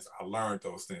past tense. I learned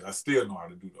those things. I still know how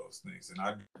to do those things, and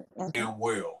I do them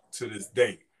well to this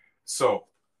day. So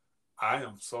I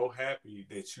am so happy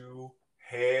that you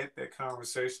had that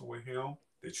conversation with him,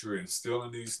 that you're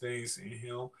instilling these things in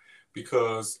him,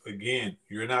 because, again,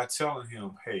 you're not telling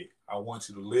him, hey, I want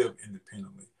you to live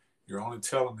independently. You're only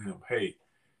telling him, hey,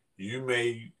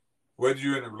 whether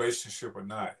you're in a relationship or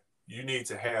not, you need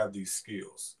to have these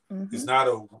skills.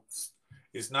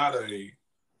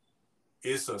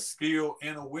 It's a skill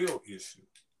and a will issue.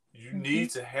 You need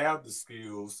to have the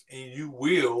skills, and you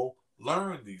will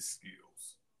learn these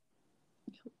skills.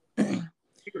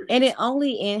 And it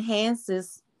only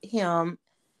enhances him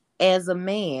as a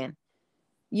man.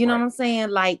 You know what I'm saying?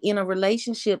 Like, in a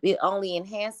relationship, it only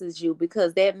enhances you,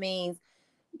 because that means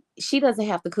she doesn't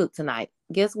have to cook tonight.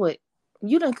 Guess what?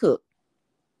 You done cook.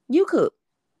 You cook.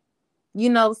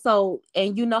 So,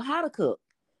 and you know how to cook.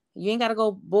 You ain't got to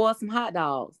go boil some hot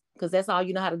dogs, because that's all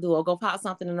you know how to do, or go pop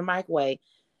something in the microwave.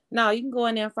 No, you can go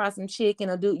in there and fry some chicken,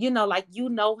 or do,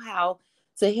 how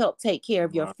to help take care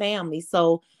of your family.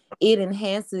 So it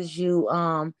enhances you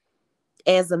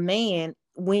as a man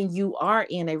when you are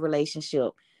in a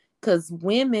relationship, because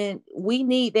women, we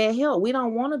need that help. We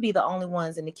don't want to be the only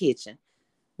ones in the kitchen.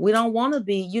 We don't want to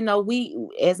be,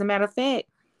 as a matter of fact,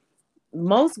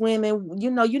 most women,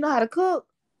 you know how to cook.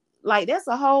 Like, that's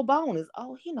a whole bonus.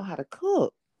 Oh, he know how to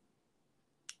cook.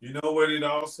 You know what it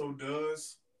also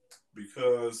does?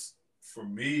 Because for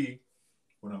me,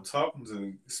 when I'm talking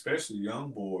to especially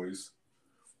young boys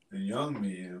and young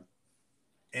men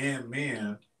and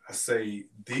men, I say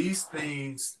these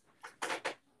things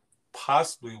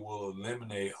possibly will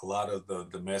eliminate a lot of the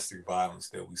domestic violence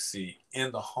that we see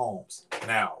in the homes.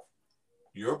 Now,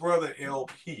 your brother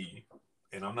LP,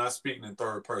 and I'm not speaking in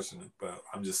third person, but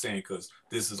I'm just saying because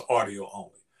this is audio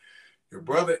only. Your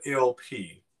brother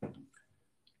LP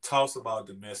talks about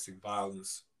domestic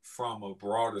violence from a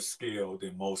broader scale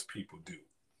than most people do.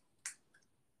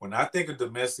 When I think of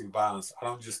domestic violence, I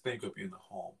don't just think of in the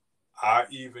home. I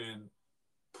even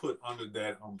put under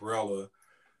that umbrella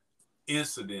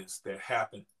incidents that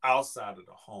happen outside of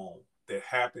the home, that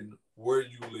happen where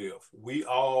you live.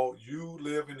 You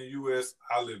live in the U.S.,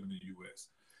 I live in the U.S.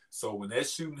 So when that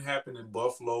shooting happened in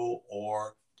Buffalo,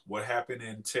 or what happened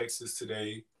in Texas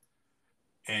today,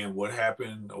 and what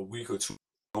happened a week or two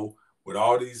ago with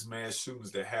all these mass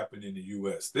shootings that happened in the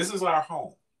U.S., this is our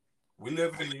home. We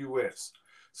live in the U.S.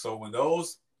 So when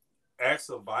those acts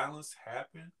of violence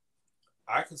happen,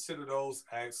 I consider those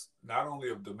acts not only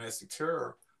of domestic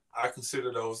terror, I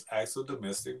consider those acts of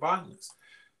domestic violence.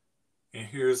 And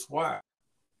here's why.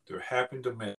 They're happening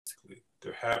domestically.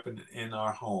 They're happening in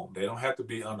our home. They don't have to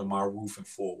be under my roof and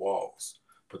four walls,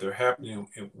 but they're happening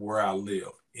where I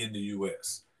live in the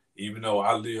U.S. Even though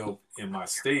I live in my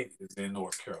state, is in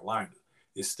North Carolina.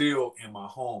 It's still in my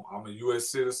home. I'm a U.S.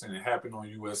 citizen. It happened on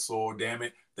U.S. soil. Damn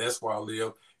it. That's where I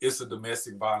live. It's a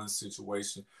domestic violence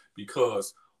situation,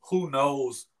 because who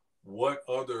knows what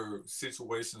other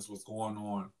situations was going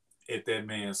on at that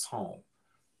man's home.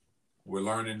 We're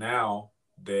learning now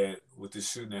that with the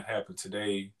shooting that happened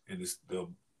today, and the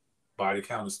body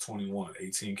count is 21,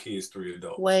 18 kids, 3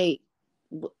 adults. Wait,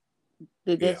 did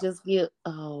that Yeah, just get?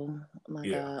 Oh my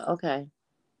yeah. God. Okay.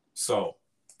 So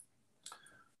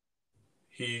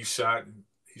he shot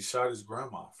he shot his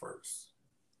grandma first.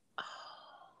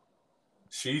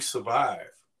 She survived,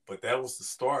 but that was the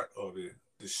start of it,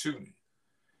 the shooting.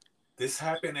 This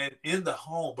happened in the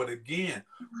home, but again,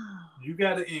 you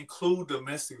got to include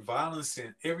domestic violence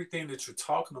in everything that you're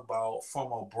talking about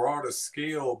from a broader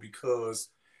scale, because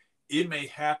it may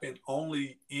happen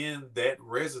only in that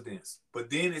residence, but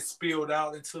then it spilled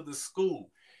out into the school.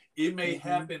 It may Mm-hmm.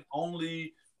 happen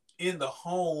only in the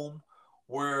home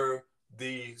where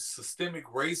the systemic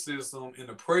racism and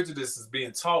the prejudice is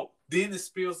being taught. Then it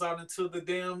spills out into the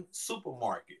damn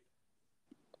supermarket,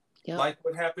 Yep. like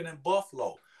what happened in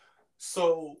Buffalo.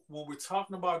 So when we're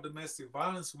talking about domestic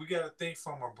violence, we got to think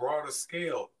from a broader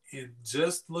scale and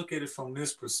just look at it from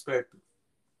this perspective.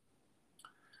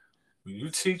 When you're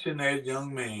teaching that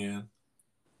young man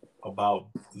about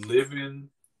living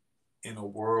in a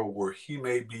world where he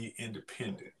may be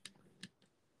independent,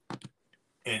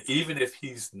 and even if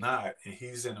he's not and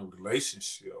he's in a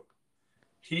relationship,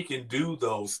 he can do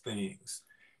those things.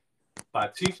 By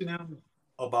teaching him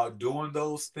about doing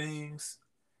those things,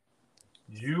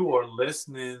 you are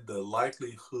lessening the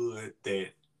likelihood that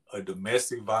a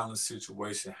domestic violence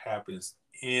situation happens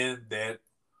in that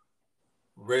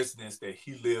residence that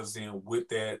he lives in with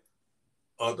that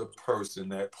other person,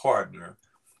 that partner,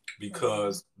 Mm-hmm.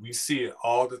 because we see it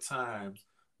all the time.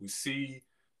 We see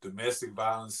domestic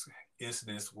violence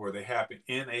incidents where they happen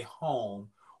in a home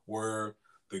where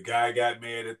the guy got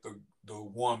mad at the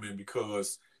woman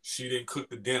because she didn't cook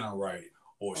the dinner right,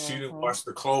 or she didn't Mm-hmm. wash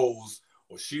the clothes,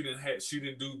 or she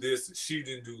didn't do this and she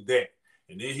didn't do that.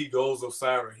 And then he goes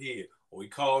upside her head, or he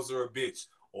calls her a bitch,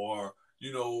 or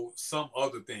some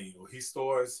other thing, or he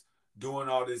starts doing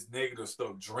all this negative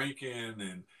stuff,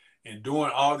 drinking and doing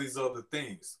all these other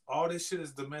things. All this shit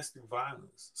is domestic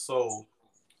violence. So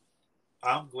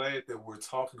I'm glad that we're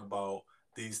talking about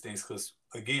these things, because,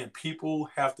 again, people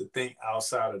have to think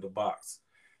outside of the box.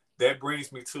 That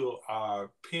brings me to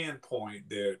our pinpoint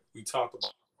that we talked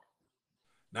about,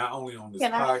 not only on this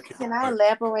Can I podcast, can I but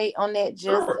elaborate on that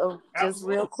sure, just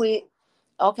real absolutely, quick?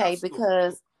 Okay, absolutely.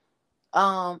 because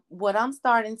what I'm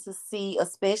starting to see,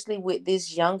 especially with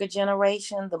this younger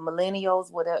generation, the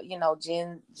millennials, whatever,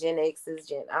 Gen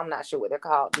X's, I'm not sure what they're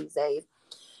called these days.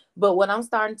 But what I'm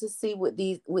starting to see with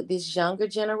this younger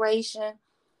generation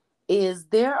is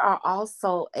there are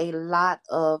also a lot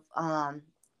of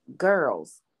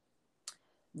girls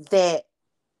that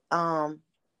um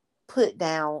put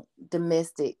down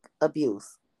domestic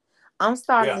abuse. I'm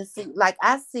starting Yeah, to see, like,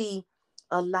 I see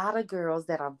a lot of girls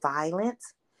that are violent.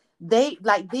 They,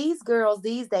 like, these girls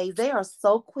these days, they are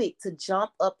so quick to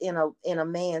jump up in a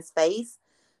man's face,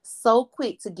 so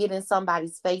quick to get in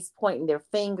somebody's face, pointing their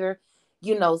finger,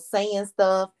 saying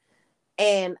stuff.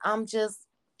 And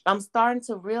I'm starting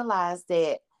to realize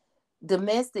that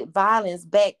domestic violence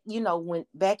back, when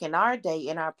back in our day,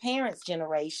 in our parents'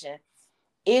 generation,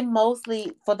 it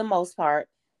mostly, for the most part,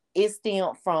 it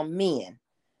stemmed from men.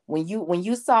 When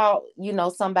you saw,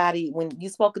 somebody, when you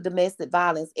spoke of domestic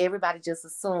violence, everybody just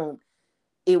assumed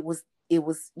it was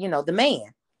the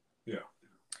man. yeah,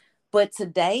 But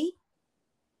today,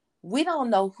 we don't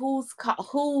know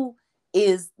who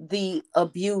is the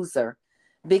abuser,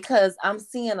 because I'm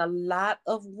seeing a lot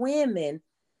of women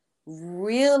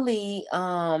really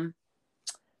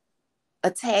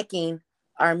attacking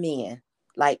our men,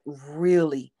 like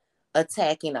really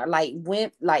attacking our, like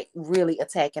really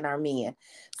attacking our men.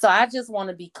 So I just want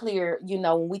to be clear,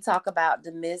 when we talk about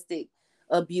domestic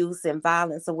abuse and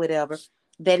violence or whatever,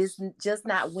 that is just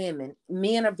not women.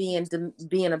 Men are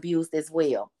being abused as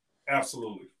well.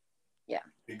 absolutely. Yeah.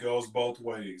 It goes both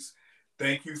ways.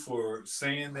 Thank you for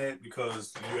saying that,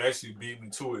 because you actually beat me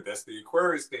to it. That's the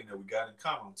Aquarius thing that we got in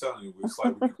common. I'm telling you, it's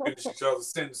like we can finish each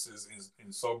other's sentences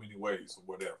in so many ways or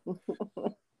whatever.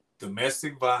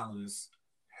 Domestic violence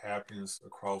happens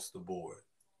across the board.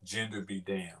 Gender be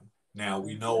damned. Now,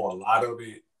 we know Mhm. a lot of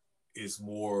it is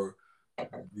more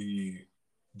the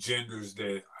genders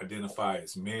that identify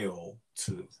as male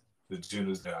to the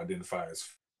genders that identify as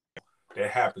female. That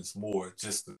happens more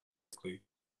just statistically.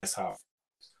 That's how.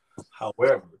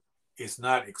 However, it's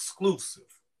not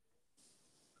exclusive.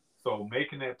 So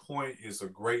making that point is a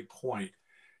great point.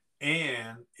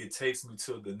 And it takes me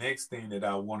to the next thing that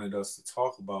I wanted us to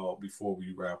talk about before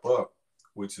we wrap up,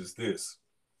 which is this.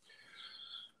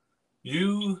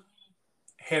 You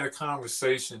had a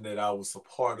conversation that I was a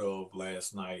part of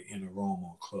last night in a room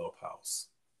on Clubhouse.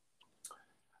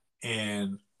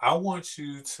 And I want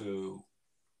you to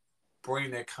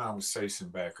bring that conversation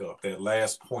back up, that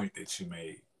last point that you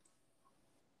made,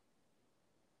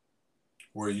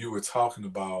 where you were talking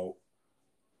about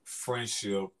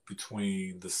friendship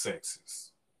between the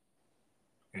sexes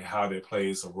and how that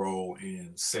plays a role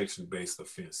in sexually based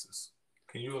offenses.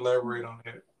 Can you elaborate on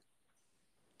that?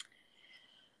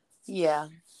 Yeah,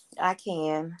 I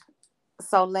can.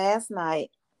 So last night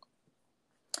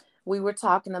we were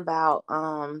talking about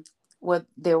what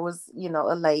there was,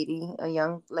 a lady, a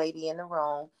young lady in the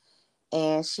room,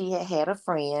 and she had a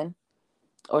friend,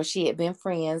 or she had been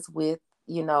friends with,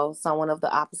 someone of the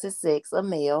opposite sex, a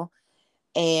male,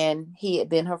 and he had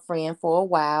been her friend for a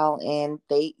while, and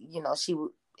they, she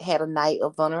had a night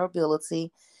of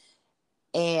vulnerability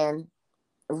and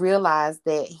realized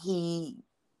that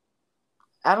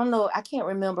I don't know, I can't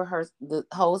remember the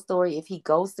whole story, if he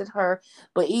ghosted her,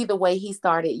 but either way, he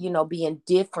started, being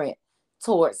different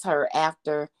towards her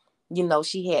after,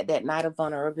 she had that night of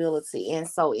vulnerability. And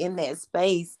so in that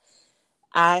space,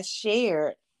 I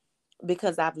shared,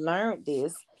 because I've learned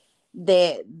this,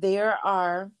 that there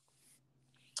are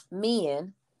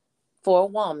men, for a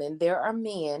woman, there are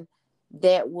men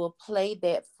that will play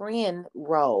that friend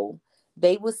role.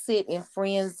 They will sit in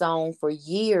friend zone for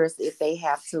years if they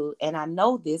have to. And I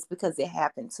know this because it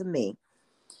happened to me.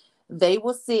 They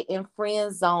will sit in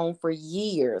friend zone for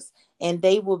years, and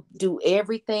they will do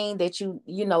everything that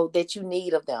that you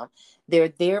need of them. They're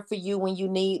there for you when you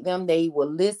need them. They will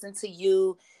listen to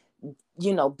you,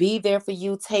 be there for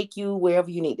you, take you wherever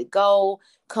you need to go,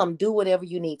 come do whatever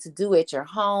you need to do at your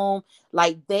home.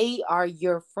 Like, they are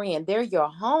your friend. They're your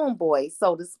homeboy.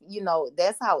 So this,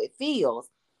 that's how it feels.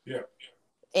 Yeah.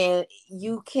 And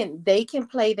they can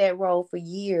play that role for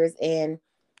years, and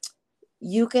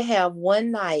you can have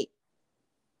one night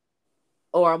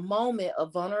or a moment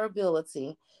of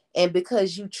vulnerability, and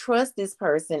because you trust this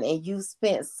person and you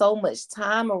spent so much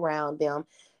time around them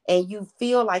and you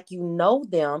feel like you know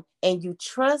them and you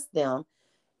trust them,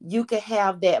 you can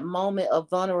have that moment of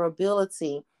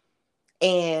vulnerability.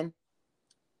 And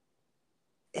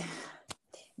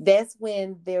that's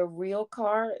when their real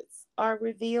cards are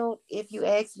revealed, if you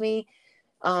ask me.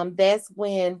 That's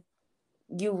when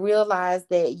you realize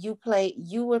that you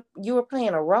were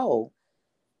playing a role.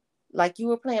 Like, you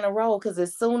were playing a role, because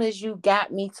as soon as you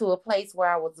got me to a place where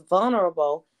I was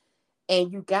vulnerable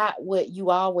and you got what you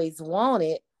always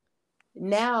wanted,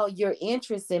 now your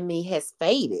interest in me has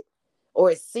faded,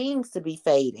 or it seems to be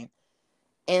fading.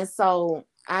 And so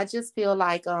I just feel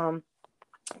like,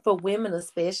 for women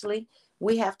especially,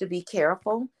 we have to be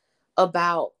careful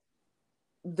about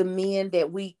the men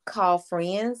that we call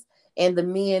friends, and the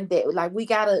men that, like, we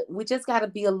just gotta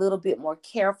be a little bit more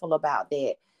careful about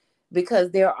that,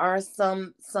 because there are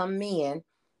some men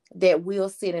that will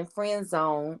sit in friend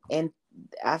zone, and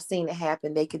I've seen it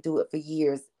happen. They could do it for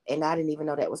years, and I didn't even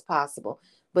know that was possible.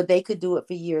 But they could do it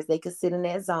for years. They could sit in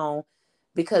that zone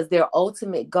because their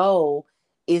ultimate goal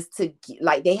is to,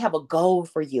 like, they have a goal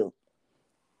for you.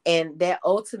 And that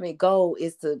ultimate goal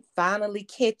is to finally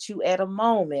catch you at a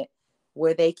moment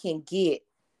where they can get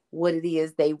what it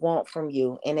is they want from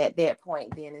you. And at that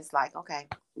point, then it's like, okay,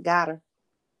 got her.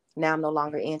 Now I'm no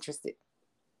longer interested.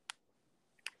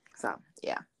 So,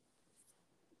 yeah.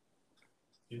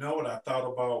 You know what I thought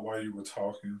about while you were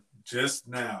talking just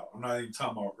now? I'm not even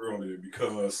talking about earlier,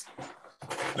 because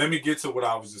let me get to what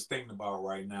I was just thinking about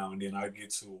right now, and then I get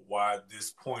to why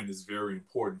this point is very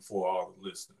important for all the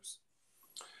listeners.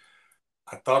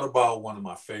 I thought about one of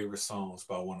my favorite songs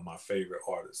by one of my favorite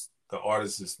artists. The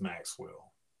artist is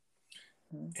Maxwell.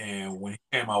 And when he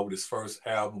came out with his first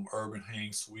album, Urban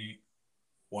Hang Suite,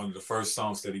 one of the first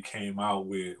songs that he came out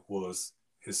with was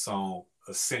his song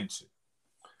Ascension.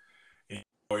 And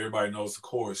everybody knows the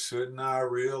chorus. Shouldn't I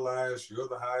realize you're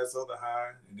the highest of the high?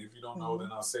 And if you don't know, then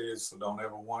I'll say it, so don't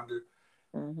ever wonder.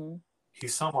 Mm-hmm.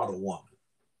 He's talking about a woman.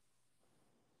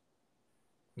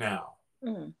 Now,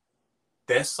 Mm.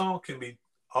 that song can be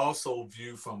also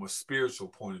viewed from a spiritual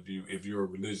point of view if you're a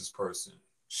religious person.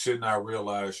 Shouldn't I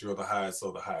realize you're the highest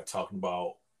of the high? Talking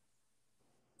about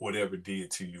whatever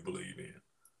deity you believe in.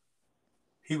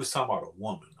 He was talking about a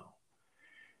woman, though.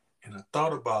 And I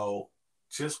thought about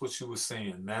just what you were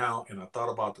saying now, and I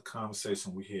thought about the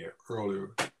conversation we had earlier,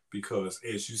 because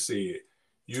as you said,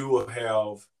 you will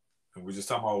have, and we're just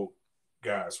talking about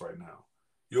guys right now,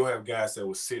 you'll have guys that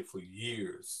will sit for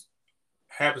years.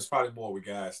 Happens probably more with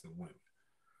guys than women.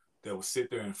 That will sit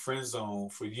there in friend zone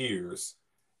for years,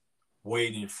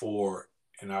 waiting for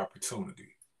an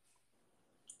opportunity.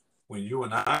 When you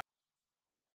and I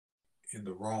in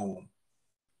the room,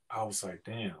 I was like,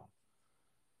 damn,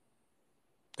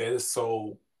 that is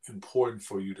so important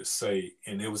for you to say,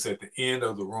 and it was at the end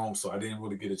of the room, so I didn't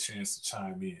really get a chance to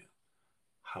chime in.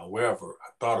 However, I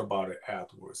thought about it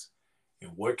afterwards,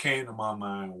 and what came to my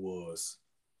mind was,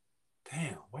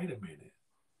 damn, wait a minute.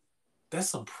 That's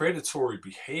some predatory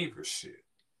behavior shit.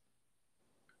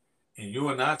 And you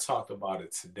and I talked about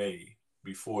it today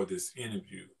before this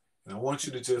interview. And I want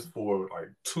you to just for like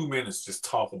 2 minutes just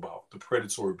talk about the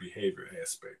predatory behavior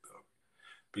aspect of it.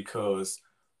 Because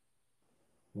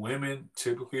women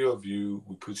typically are viewed,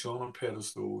 we put you on a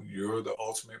pedestal, you're the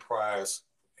ultimate prize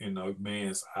in a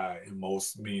man's eye, in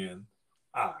most men's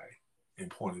eye and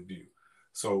point of view.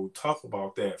 So talk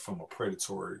about that from a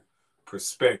predatory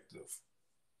perspective.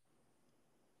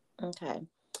 Okay.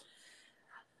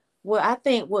 Well, I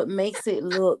think what makes it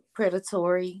look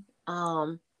predatory,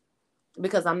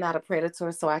 because I'm not a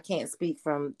predator, so I can't speak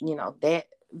from, that And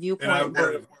I viewpoint.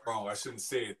 worded it wrong. I shouldn't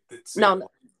say it. No,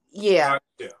 yeah.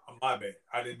 Yeah, my bad.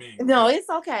 I didn't mean. No, it's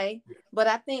okay. Yeah. But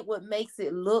I think what makes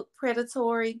it look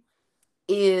predatory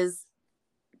is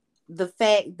the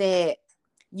fact that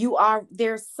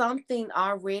there's something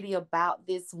already about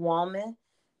this woman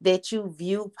that you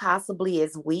view possibly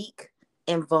as weak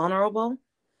and vulnerable,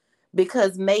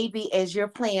 because maybe as you're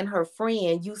playing her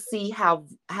friend, you see how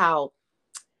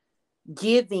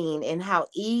giving and how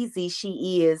easy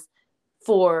she is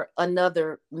for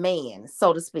another man,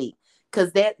 so to speak.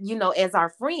 Because that, as our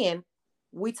friend,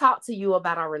 we talk to you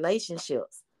about our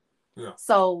relationships. Yeah.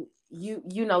 So you're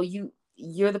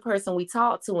the person we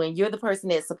talk to, and you're the person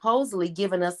that's supposedly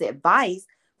giving us advice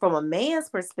from a man's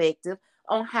perspective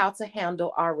on how to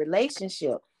handle our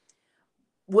relationship.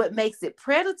 What makes it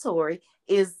predatory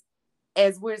is,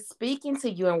 as we're speaking to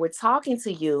you and we're talking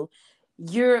to you,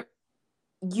 you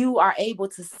are able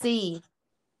to see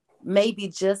maybe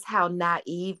just how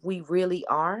naive we really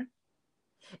are.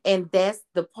 And that's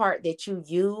the part that you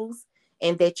use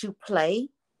and that you play.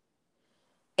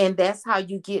 And that's how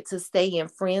you get to stay in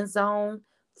friend zone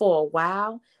for a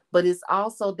while. But it's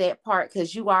also that part,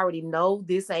 because you already know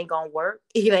this ain't gonna work.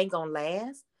 It ain't gonna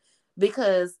last,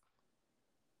 because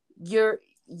you're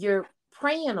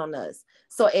preying on us.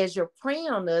 So as you're preying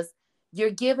on us, you're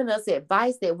giving us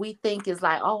advice that we think is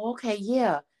like, oh, okay,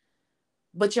 yeah.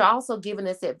 But you're also giving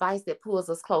us advice that pulls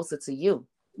us closer to you,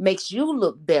 makes you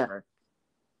look better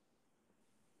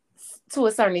to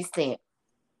a certain extent.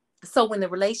 So when the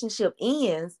relationship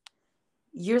ends,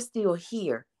 you're still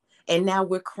here. And now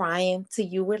we're crying to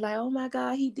you. We're like, oh my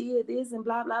God, he did this and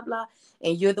blah, blah, blah.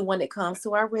 And you're the one that comes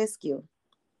to our rescue,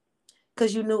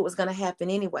 because you knew it was going to happen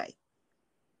anyway.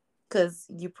 Because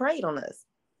you preyed on us.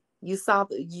 You saw,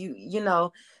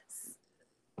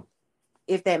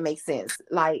 if that makes sense.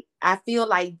 Like, I feel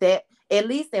like that, at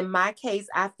least in my case,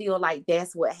 I feel like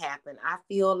that's what happened. I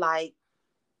feel like,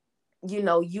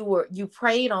 you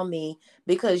preyed on me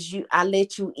because I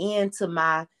let you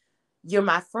into you're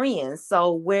my friend.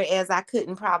 So whereas I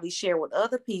couldn't probably share with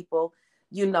other people,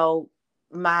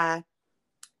 my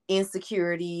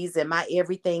insecurities and my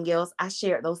everything else, I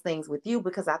shared those things with you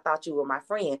because I thought you were my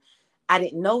friend. I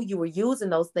didn't know you were using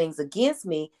those things against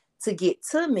me to get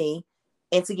to me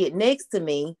and to get next to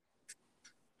me.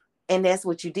 And that's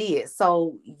what you did.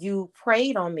 So you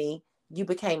preyed on me. You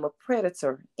became a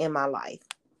predator in my life.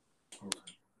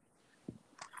 Okay.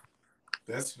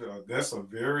 That's a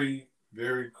very,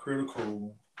 very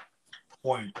critical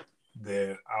point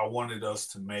that I wanted us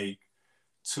to make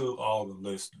to all the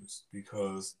listeners,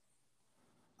 because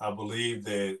I believe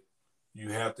that you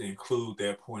have to include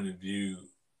that point of view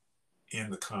in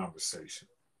the conversation.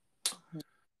 Mm-hmm.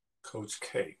 Coach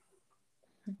K,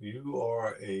 you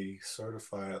are a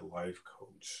certified life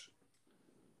coach.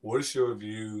 What is your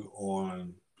view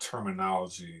on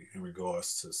terminology in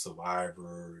regards to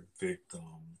survivor,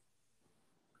 victim,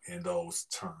 and those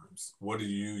terms? What do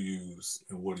you use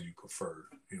and what do you prefer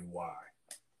and why?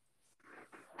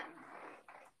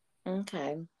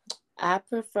 Okay. I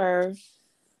prefer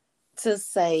to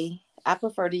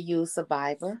use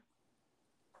survivor.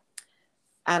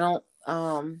 I don't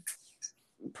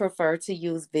prefer to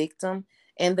use victim.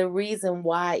 And the reason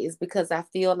why is because I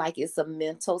feel like it's a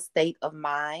mental state of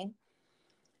mind.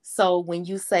 So when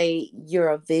you say you're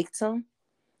a victim,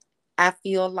 I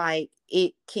feel like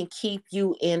it can keep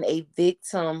you in a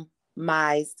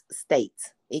victimized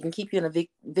state. It can keep you in a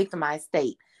victimized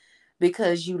state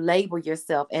because you label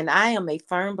yourself. And I am a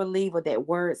firm believer that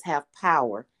words have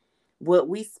power. What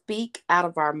we speak out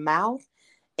of our mouth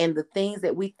and the things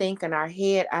that we think in our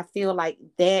head, I feel like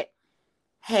that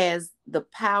has the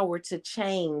power to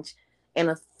change and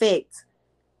affect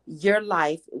your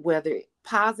life, whether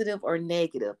positive or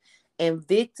negative. And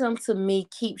victim to me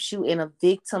keeps you in a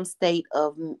victim state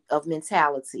of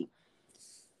mentality.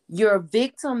 You're a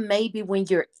victim maybe when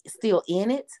you're still in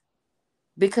it,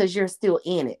 because you're still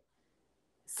in it.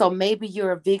 So maybe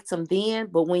you're a victim then,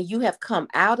 but when you have come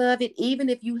out of it, even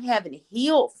if you haven't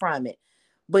healed from it,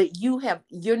 but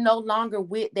you're no longer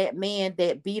with that man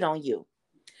that beat on you,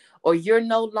 or you're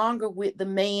no longer with the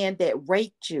man that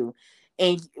raped you.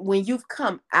 And when you've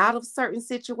come out of certain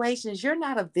situations, you're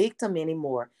not a victim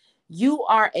anymore. You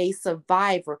are a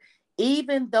survivor,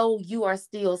 even though you are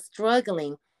still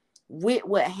struggling with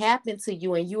what happened to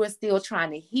you and you are still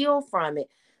trying to heal from it.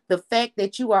 The fact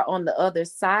that you are on the other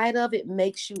side of it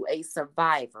makes you a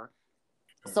survivor.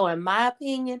 So, in my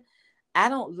opinion, I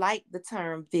don't like the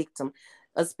term victim,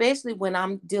 especially when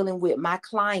I'm dealing with my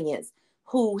clients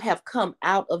who have come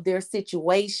out of their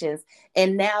situations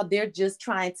and now they're just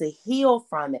trying to heal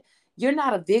from it. You're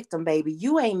not a victim, baby.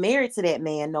 You ain't married to that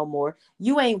man no more.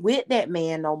 You ain't with that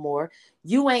man no more.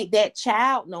 You ain't that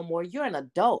child no more. You're an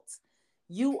adult.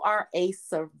 You are a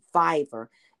survivor.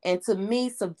 And to me,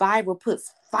 survivor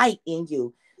puts fight in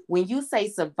you. When you say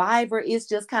survivor, it's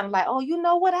just kind of like, oh, you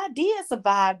know what? I did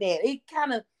survive that. It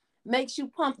kind of makes you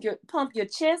pump your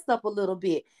chest up a little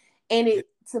bit. And it,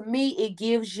 to me, it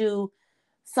gives you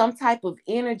some type of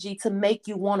energy to make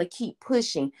you want to keep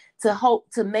pushing, to hope,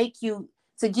 to make you,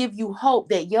 to give you hope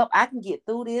that, yep, I can get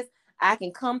through this. I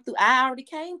can come through. I already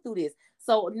came through this.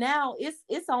 So now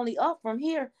it's only up from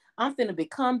here. I'm finna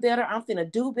become better. I'm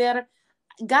finna do better.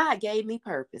 God gave me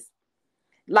purpose.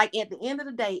 Like at the end of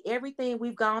the day, everything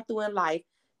we've gone through in life,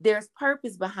 there's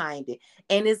purpose behind it.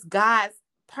 And it's God's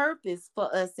purpose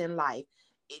for us in life.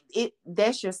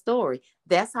 That's your story.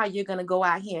 That's how you're going to go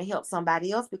out here and help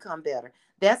somebody else become better.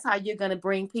 That's how you're going to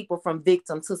bring people from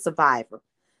victim to survivor.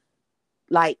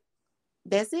 Like,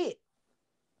 that's it.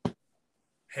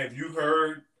 Have you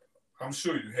heard, I'm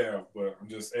sure you have, but I'm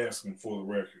just asking for the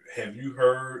record. Have you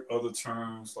heard other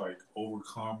terms like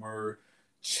overcomer,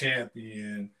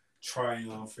 champion,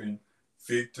 triumphant,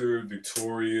 victor,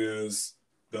 victorious,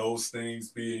 those things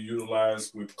being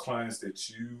utilized with clients that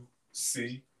you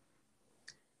see?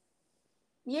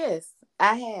 Yes,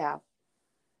 I have.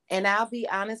 And I'll be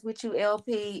honest with you,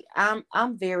 LP,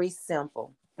 I'm very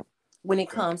simple when it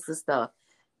Okay. comes to stuff.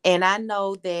 And I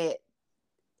know that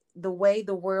the way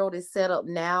the world is set up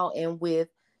now, and with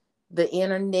the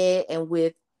internet, and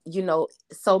with,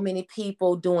 so many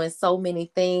people doing so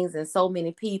many things, and so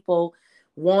many people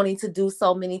wanting to do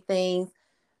so many things,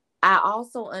 I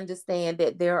also understand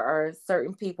that there are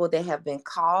certain people that have been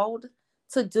called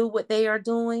to do what they are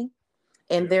doing,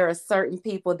 and Yeah. there are certain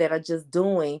people that are just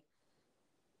doing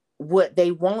what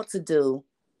they want to do,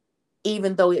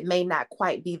 even though it may not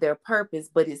quite be their purpose,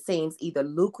 but it seems either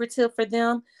lucrative for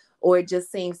them, or it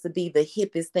just seems to be the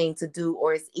hippest thing to do,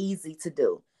 or it's easy to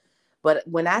do. But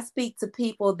when I speak to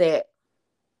people that,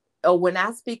 or when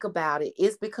I speak about it,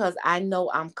 it's because I know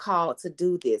I'm called to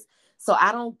do this. So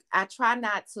I try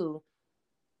not to,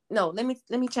 no, let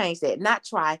me change that. Not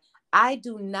try. I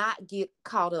do not get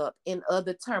caught up in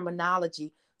other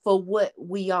terminology for what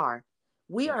we are.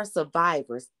 We are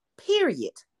survivors,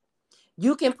 period.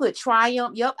 You can put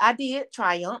triumph. Yep, I did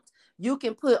triumph. You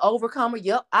can put overcomer.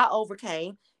 Yep, I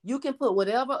overcame. You can put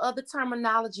whatever other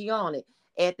terminology on it.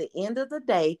 At the end of the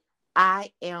day,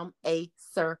 I am a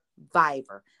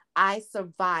survivor. I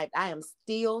survived. I am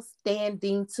still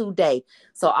standing today.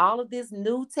 So all of this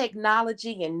new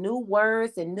technology and new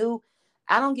words and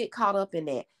I don't get caught up in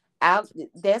that.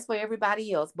 That's for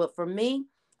everybody else. But for me,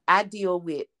 I deal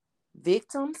with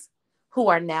victims who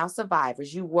are now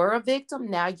survivors. You were a victim,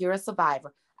 now you're a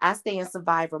survivor. I stay in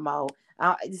survivor mode.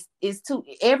 It's too,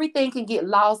 everything can get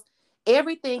lost,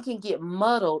 everything can get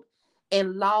muddled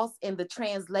and lost in the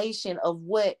translation of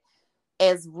what,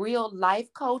 as real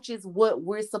life coaches, what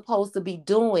we're supposed to be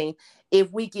doing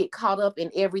if we get caught up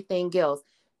in everything else.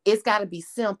 It's got to be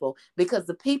simple, because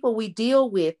the people we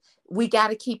deal with, we got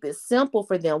to keep it simple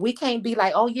for them. We can't be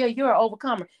like, oh yeah, you're an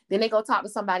overcomer. Then they go talk to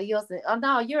somebody else and, oh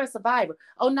no, you're a survivor.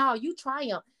 Oh no, you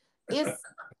triumph. It's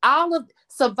all of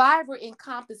survivor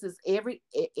encompasses every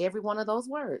one of those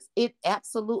words. It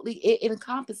absolutely, it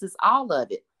encompasses all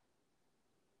of it.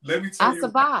 Let me tell I you.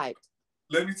 survived.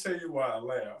 Let me tell you why I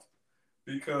laughed.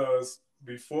 Because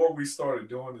before we started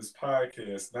doing this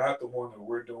podcast, not the one that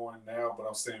we're doing now, but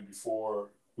I'm saying before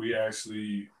we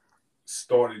actually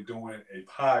started doing a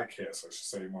podcast, I should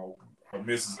say, my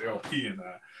Mrs. LP and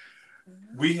I,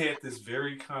 we had this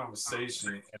very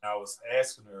conversation, and I was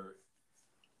asking her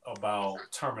about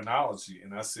terminology,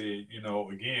 and I said,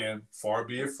 again, far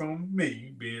be it from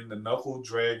me being the knuckle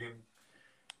dragging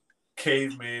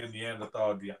caveman,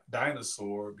 Neanderthal,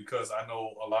 dinosaur, because I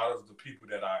know a lot of the people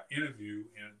that I interview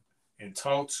and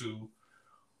talk to,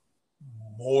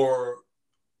 more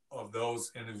of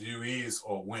those interviewees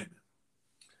are women.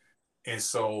 And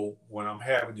so when I'm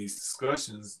having these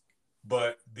discussions,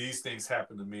 but these things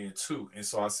happen to men too. And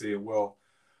so I said, well,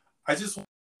 I just want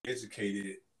to be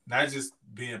educated, not just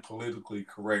being politically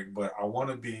correct, but I want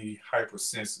to be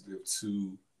hypersensitive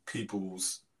to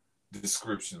people's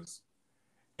descriptions.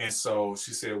 And so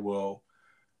she said, well,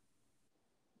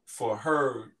 for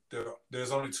her,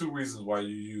 there's only two reasons why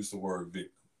you use the word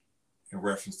victim in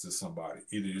reference to somebody.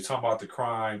 Either you're talking about the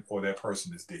crime or that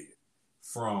person is dead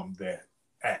from that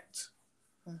act.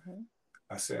 Mm-hmm.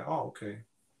 I said, oh, okay.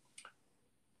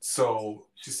 So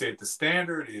she said, the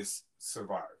standard is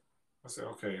survivor. I said,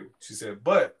 okay. She said,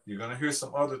 but you're going to hear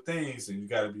some other things and you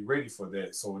got to be ready for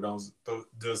that so it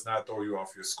does not throw you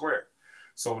off your square.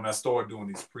 So when I started doing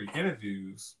these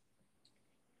pre-interviews,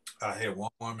 I had one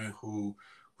woman who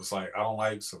was like, I don't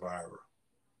like survivor.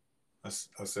 I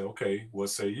said, okay, what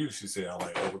say you? She said, I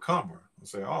like overcomer. I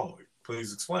said, oh,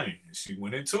 please explain. And she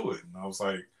went into it. And I was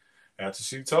like, after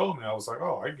she told me, I was like,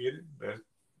 oh, I get it.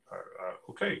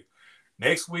 Okay.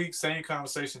 Next week, same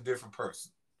conversation, different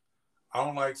person. I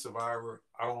don't like survivor.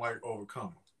 I don't like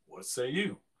overcomer. What say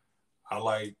you? I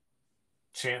like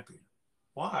champion.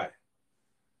 Why?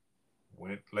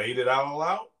 Laid it all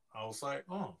out. I was like,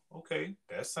 oh, okay,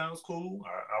 that sounds cool.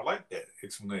 I like that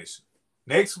explanation.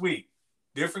 Next week,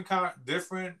 different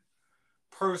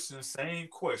person, same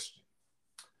question.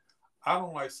 I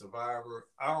don't like survivor.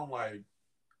 I don't like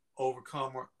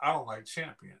overcomer. I don't like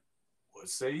champion. What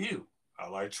say you? I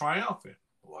like triumphant.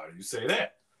 Why do you say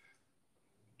that?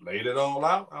 Laid it all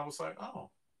out. I was like, oh,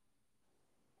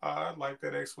 I like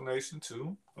that explanation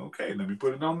too. Okay, let me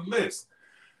put it on the list.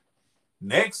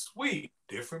 Next week,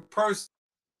 different person,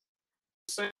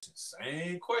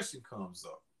 same question comes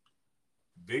up.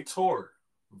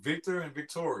 Victor and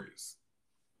victorious.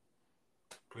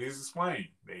 Please explain.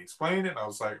 They explained it. I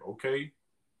was like, okay,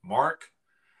 Mark.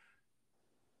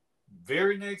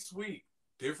 Very next week,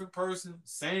 different person,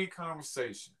 same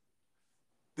conversation.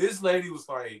 This lady was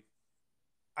like,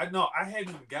 I know I hadn't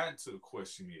even gotten to the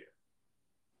question yet.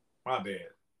 My bad.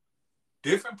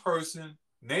 Different person,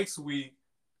 next week,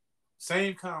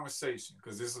 same conversation,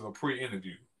 because this is a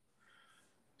pre-interview.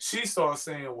 She starts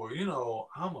saying, well, you know,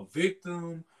 I'm a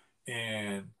victim,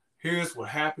 and here's what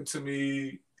happened to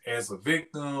me as a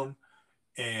victim,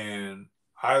 and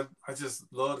I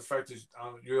just love the fact that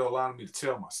you're allowing me to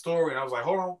tell my story. And I was like,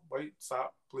 hold on, wait,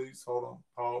 stop, please, hold on,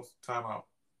 pause, time out.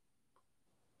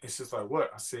 It's just like, what?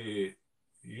 I said,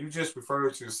 you just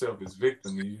referred to yourself as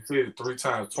victim, and you said it 3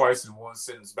 times, twice in one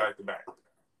sentence, back to back.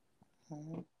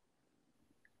 Mm-hmm.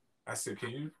 I said, can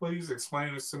you please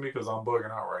explain this to me? Because I'm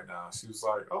bugging out right now. She was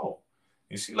like, oh.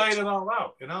 And she laid it all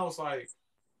out. And I was like,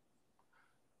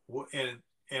 what? And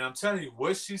I'm telling you,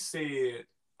 what she said,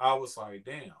 I was like,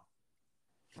 damn.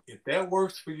 If that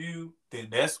works for you, then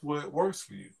that's what works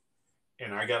for you.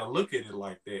 And I got to look at it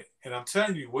like that. And I'm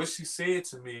telling you, what she said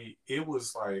to me, it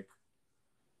was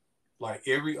like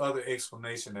every other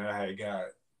explanation that I had got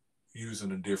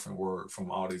using a different word from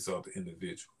all these other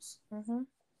individuals. Mm-hmm.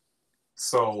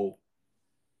 So,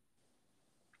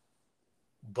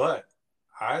 but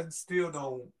I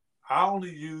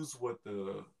only use what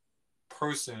the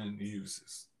person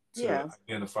uses to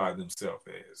identify themselves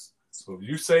as. So if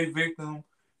you say victim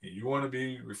and you want to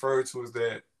be referred to as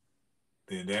that,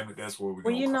 then damn it, that's where we're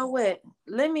going. Well, you know what?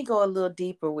 Let me go a little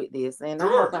deeper with this, and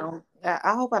sure.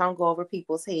 I hope I don't go over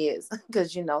people's heads,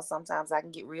 because you know sometimes I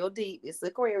can get real deep. It's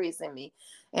Aquarius in me,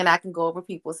 and I can go over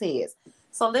people's heads.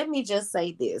 So let me just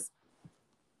say this: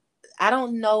 I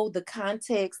don't know the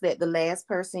context that the last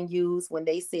person used when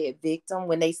they said victim,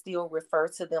 when they still refer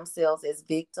to themselves as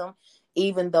victim,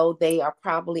 even though they are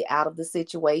probably out of the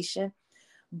situation.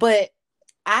 But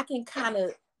I can kind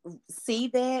of see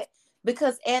that,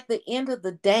 because at the end of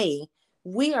the day,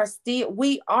 we are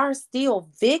still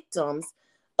victims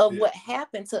of what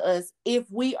happened to us, if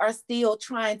we are still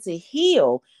trying to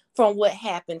heal from what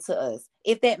happened to us,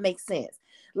 if that makes sense.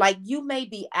 Like, you may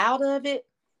be out of it,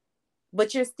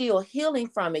 but you're still healing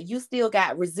from it. You still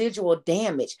got residual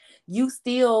damage. You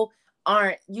still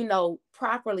aren't,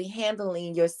 properly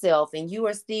handling yourself, and you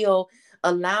are still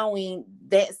allowing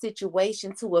that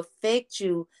situation to affect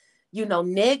you,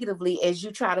 negatively as you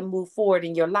try to move forward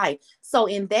in your life. So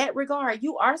in that regard,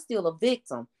 you are still a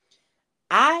victim.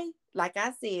 Like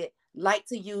I said, like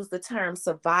to use the term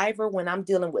survivor when I'm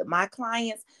dealing with my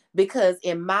clients, because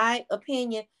in my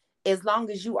opinion, as long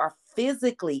as you are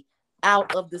physically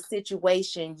out of the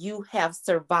situation, you have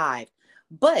survived.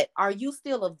 But are you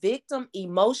still a victim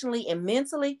emotionally and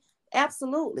mentally?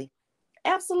 Absolutely.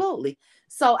 Absolutely.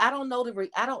 So I don't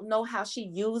know how she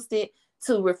used it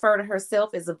to refer to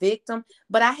herself as a victim,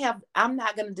 but I'm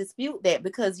not going to dispute that,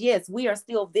 because yes, we are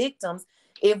still victims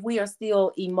if we are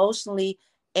still emotionally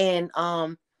and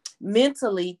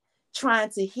mentally trying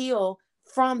to heal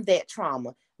from that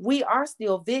trauma. We are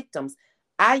still victims.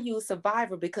 I use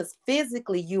survivor because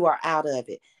physically you are out of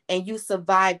it and you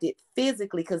survived it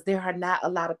physically, because there are not a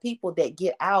lot of people that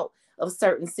get out of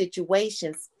certain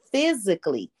situations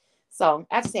physically. So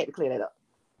I just had to clear that up,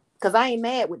 because I ain't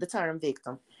mad with the term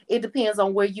victim. It depends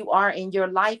on where you are in your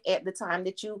life at the time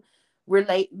that you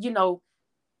relate,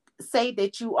 say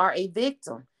that you are a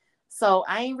victim. So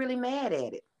I ain't really mad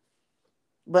at it.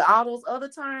 But all those other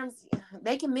terms,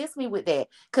 they can miss me with that,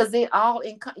 because they all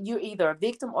you're either a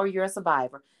victim or you're a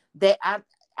survivor. That I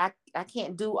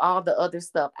can't do all the other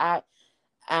stuff.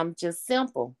 I'm just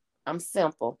simple. I'm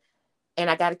simple. And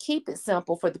I got to keep it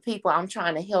simple for the people I'm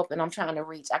trying to help and I'm trying to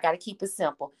reach. I got to keep it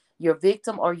simple. You're a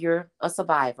victim or you're a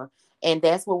survivor. And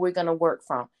that's what we're going to work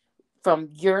from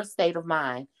your state of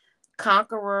mind.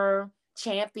 Conqueror,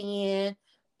 champion,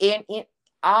 and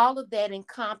all of that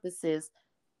encompasses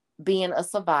being a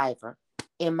survivor,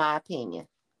 in my opinion.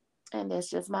 And that's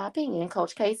just my opinion.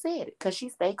 Coach K said it because she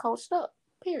stay coached up.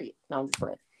 Period. No, I'm just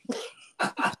playing.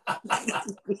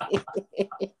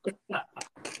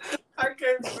 I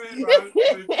can't believe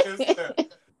I just that.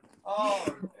 Oh,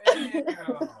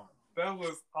 damn. That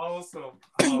was awesome.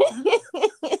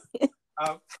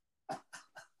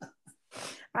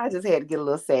 I just had to get a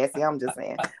little sassy. I'm just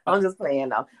saying. I'm just playing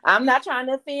though. I'm not trying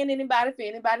to offend anybody. For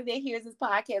anybody that hears this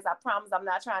podcast, I promise I'm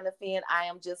not trying to offend. I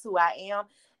am just who I am.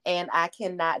 And I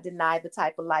cannot deny the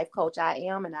type of life coach I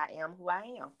am. And I am who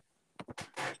I am.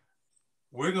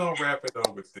 We're going to wrap it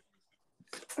up with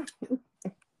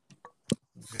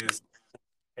this.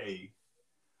 Hey,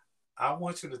 I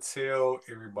want you to tell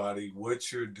everybody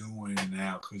what you're doing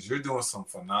now, because you're doing some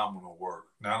phenomenal work,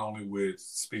 not only with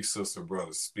Speak Sister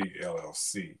Brother Speak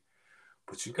LLC,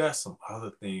 but you got some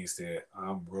other things that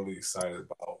I'm really excited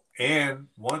about. And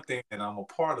one thing that I'm a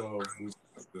part of, which is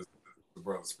the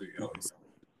Brother Speak LLC.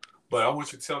 But I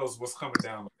want you to tell us what's coming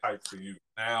down the pipe for you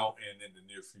now and in the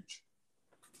near future.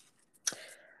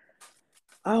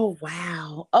 Oh,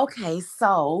 wow. Okay,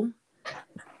 so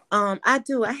I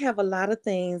have a lot of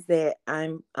things that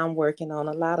I'm working on,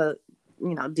 a lot of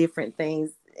different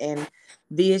things and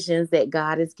visions that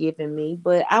God has given me.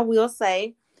 But I will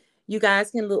say, you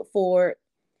guys can look forward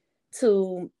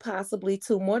to possibly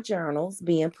 2 more journals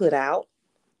being put out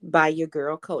by your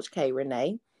girl, Coach K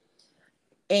Renee.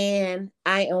 And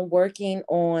I am working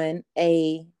on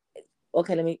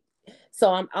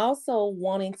so I'm also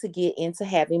wanting to get into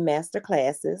having master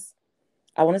classes.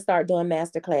 I want to start doing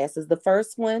master classes. The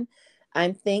first one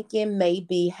I'm thinking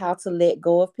maybe how to let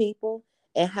go of people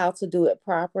and how to do it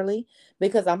properly,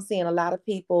 because I'm seeing a lot of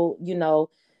people,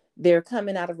 they're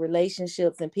coming out of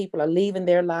relationships and people are leaving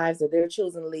their lives, or they're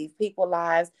choosing to leave people's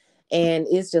lives. And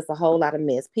it's just a whole lot of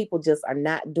mess. People just are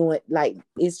not doing, like,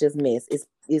 it's just mess.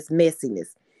 It's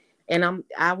messiness. And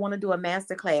I want to do a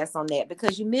master class on that,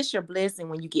 because you miss your blessing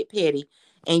when you get petty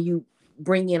and you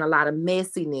bring in a lot of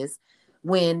messiness,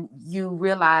 when you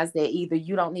realize that either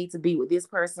you don't need to be with this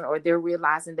person or they're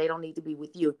realizing they don't need to be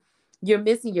with you. You're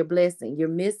missing your blessing. You're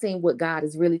missing what God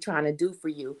is really trying to do for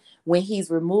you when he's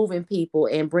removing people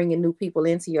and bringing new people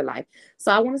into your life.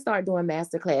 So I want to start doing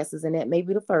master classes, and that may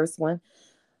be the first one.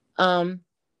 I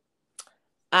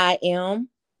am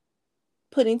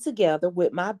putting together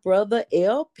with my brother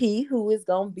LP, who is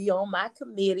going to be on my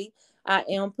committee. I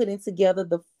am putting together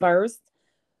the first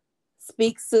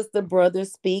Speak Sister Brother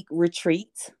Speak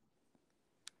retreat.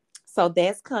 So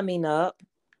that's coming up.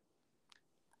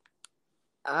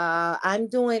 I'm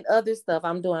doing other stuff.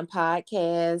 I'm doing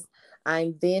podcasts.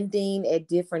 I'm vending at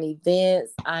different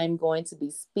events. I'm going to be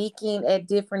speaking at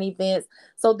different events.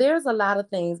 So there's a lot of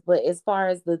things. But as far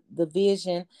as the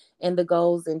vision and the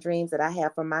goals and dreams that I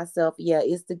have for myself, yeah,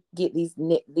 is to get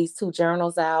these 2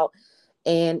 journals out,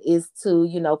 and is to,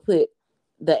 put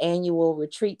the annual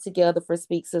retreat together for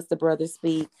Speak Sister Brother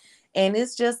Speak. And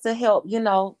it's just to help,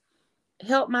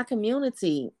 help my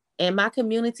community. And my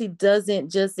community doesn't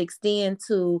just extend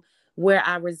to where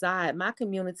I reside. My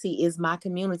community is my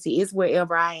community. It's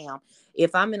wherever I am.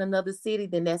 If I'm in another city,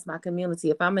 then that's my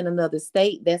community. If I'm in another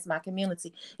state, that's my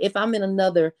community. If I'm in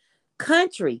another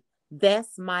country,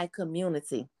 that's my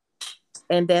community.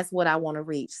 And that's what I want to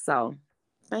reach. So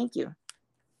thank you.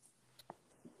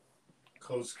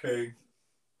 Coach K,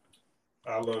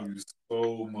 I love you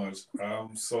so much.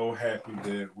 I'm so happy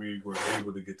that we were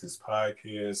able to get this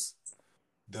podcast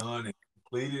done and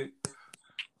completed.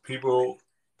 People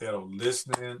that are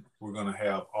listening, we're going to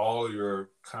have all your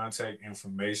contact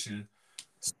information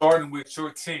Starting with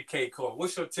your 10K card.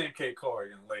 What's your 10K card,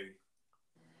 young lady?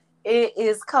 It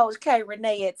is Coach K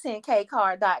Renee at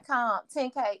 10kcard.com.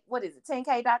 10K, what is it?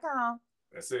 10k.com?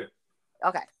 That's it.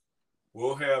 Okay.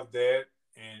 We'll have that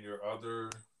and your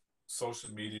other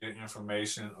social media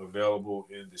information available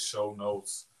in the show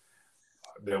notes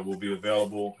that will be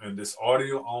available in this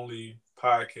audio only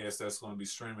podcast that's going to be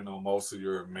streaming on most of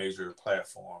your major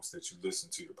platforms that you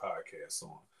listen to your podcast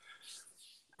on.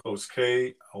 Coach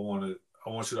K, I want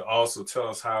you to also tell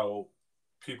us how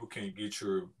people can get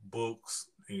your books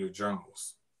and your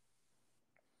journals.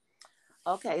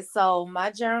 Okay, so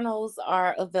my journals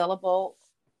are available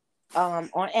on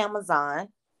Amazon.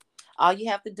 All you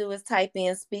have to do is type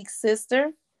in Speak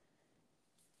Sister,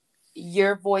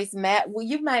 your voice map. Well,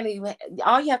 you might even,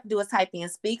 all you have to do is type in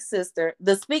Speak Sister,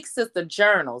 the Speak Sister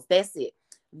journals. That's it.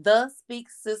 The Speak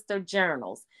Sister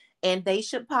journals. And they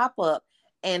should pop up.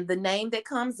 And the name that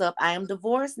comes up, I am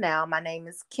divorced now. My name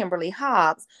is Kimberly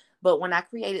Hobbs. But when I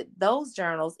created those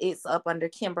journals, it's up under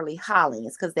Kimberly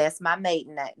Hollings because that's my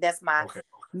maiden name. That's my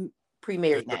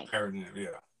pre-married name.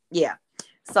 Yeah. Yeah.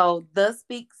 So the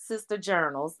Speak Sister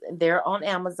journals, they're on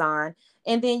Amazon.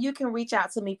 And then you can reach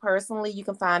out to me personally. You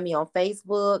can find me on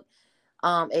Facebook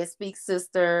at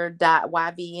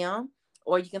SpeakSister.ybm,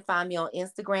 or you can find me on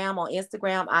Instagram. On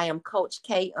Instagram, I am Coach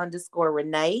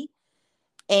K_Renee.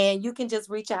 And you can just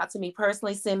reach out to me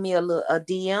personally. Send me a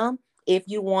DM if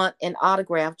you want an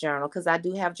autograph journal, because I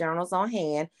do have journals on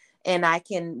hand, and I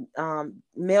can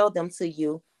mail them to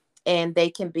you, and they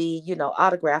can be,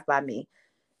 autographed by me.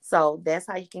 So that's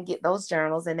how you can get those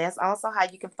journals. And that's also how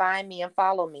you can find me and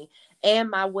follow me. And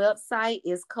my website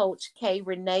is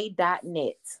coachkrenee.net.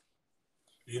 And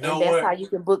that's how you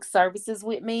can book services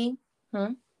with me.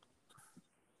 You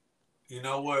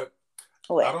know what?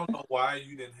 I don't know why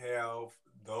you didn't have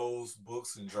those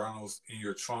books and journals in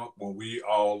your trunk when we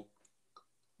all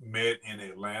met in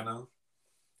Atlanta,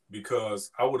 because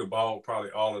I would have bought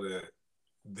probably all of that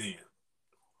then.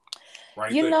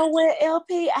 Right. You know what,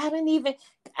 LP? I didn't even,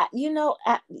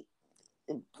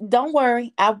 don't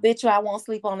worry. I bet you I won't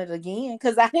sleep on it again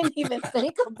because I didn't even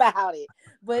think about it.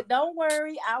 But don't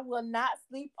worry, I will not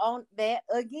sleep on that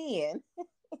again.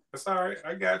 That's all right.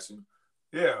 I got you.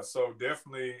 Yeah, so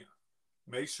definitely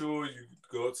make sure you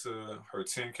go to her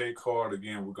 10K card.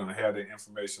 Again, we're going to have the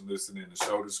information listed in the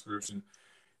show description.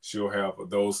 She'll have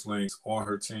those links on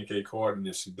her 10K card. And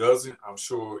if she doesn't, I'm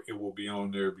sure it will be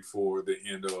on there before the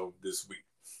end of this week.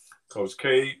 Coach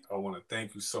K, I want to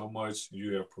thank you so much.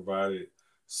 You have provided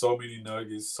so many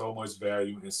nuggets, so much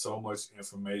value, and so much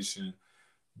information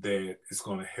that is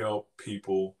going to help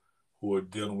people who are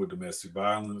dealing with domestic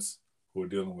violence, who are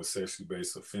dealing with sexually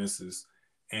based offenses,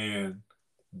 and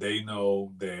they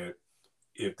know that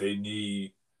if they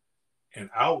need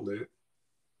an outlet,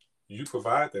 you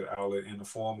provide that outlet in the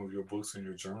form of your books and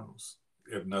your journals,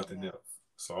 if nothing else.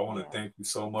 So I want to thank you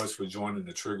so much for joining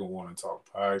the Trigger Warning Talk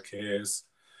podcast.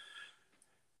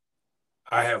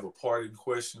 I have a parting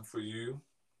question for you,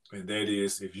 and that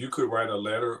is, if you could write a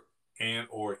letter and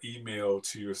or email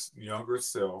to your younger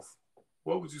self,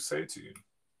 what would you say to you?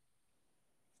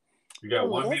 You got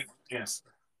 1 minute to answer.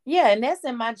 Yeah, and that's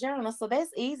in my journal, so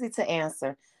that's easy to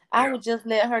answer. I would just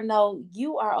let her know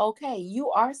you are okay.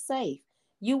 You are safe.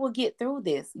 You will get through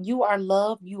this. You are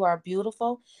loved. You are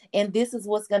beautiful. And this is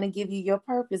what's going to give you your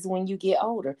purpose when you get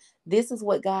older. This is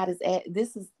what God is at.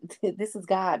 This is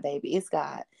God, baby. It's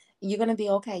God. You're going to be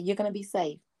okay. You're going to be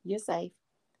safe. You're safe.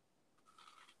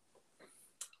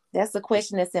 That's the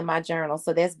question that's in my journal.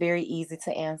 So that's very easy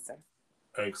to answer.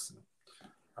 Excellent.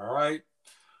 All right.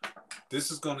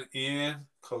 This is going to end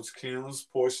Coach Kim's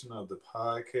portion of the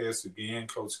podcast. Again,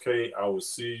 Coach K, I will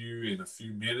see you in a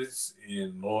few minutes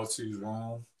in Loyalty's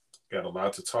room. Got a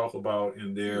lot to talk about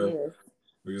in there. Yes.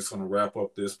 We're just going to wrap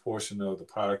up this portion of the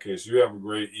podcast. You have a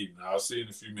great evening. I'll see you in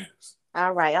a few minutes.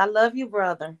 All right. I love you,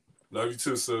 brother. Love you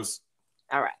too, sis.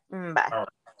 All right. Bye. All right.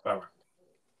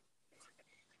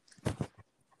 Bye-bye.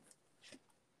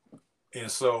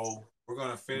 And so we're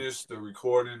going to finish the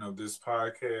recording of this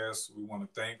podcast. We want to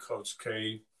thank Coach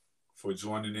K for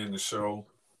joining in the show.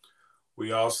 We're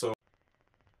going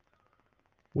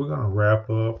to wrap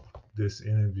up this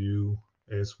interview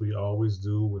as we always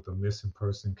do with a missing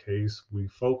person case. We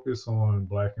focus on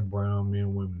Black and brown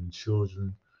men, women, and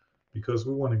children because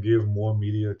we want to give more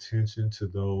media attention to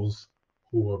those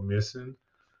who are missing.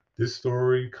 This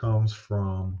story comes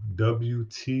from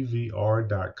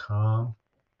WTVR.com.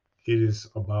 It is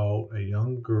about a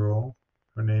young girl.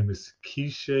 Her name is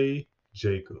Keisha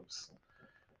Jacobs.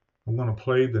 I'm going to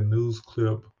play the news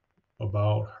clip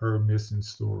about her missing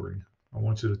story. I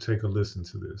want you to take a listen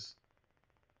to this.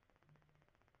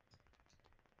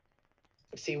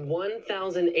 See,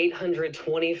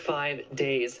 1,825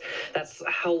 days. That's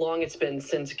how long it's been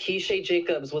since Keisha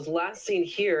Jacobs was last seen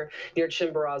here near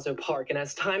Chimborazo Park. And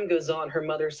as time goes on, her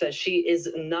mother says she is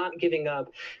not giving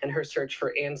up in her search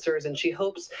for answers, and she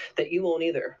hopes that you won't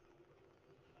either.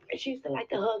 She used to like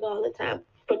to hug all the time.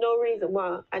 For no reason,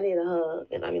 Mom, I need a hug.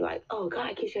 And I'd be like, oh,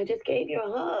 God, Keisha, I just gave you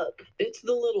a hug. It's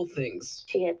the little things.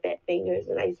 She had fat fingers,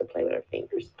 and I used to play with her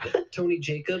fingers. Tony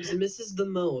Jacobs misses the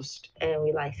most. And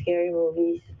we like scary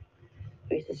movies.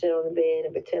 We used to sit on the bed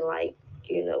and pretend like,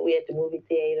 we at the movie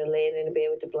theater laying in the bed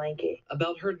with the blanket.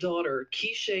 About her daughter,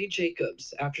 Keisha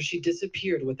Jacobs, after she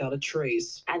disappeared without a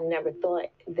trace. I never thought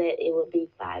that it would be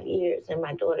 5 years and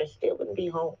my daughter still wouldn't be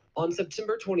home. On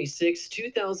September 26,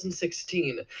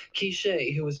 2016,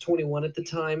 Keisha, who was 21 at the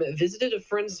time, visited a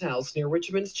friend's house near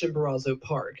Richmond's Chimborazo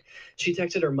Park. She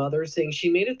texted her mother saying she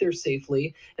made it there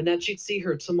safely and that she'd see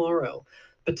her tomorrow.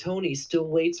 But Tony still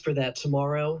waits for that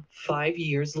tomorrow, 5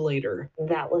 years later.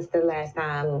 That was the last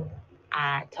time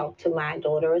I talked to my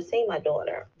daughter or seen my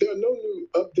daughter. There are no new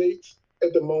updates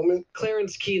at the moment.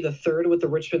 Clarence Key III with the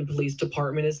Richmond Police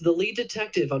Department is the lead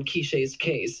detective on Keisha's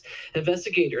case.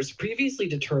 Investigators previously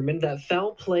determined that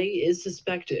foul play is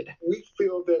suspected. We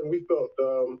felt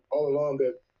all along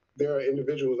that there are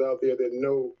individuals out there that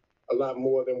know a lot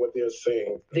more than what they're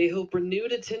saying. They hope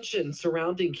renewed attention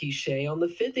surrounding Keisha on the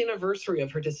 5th anniversary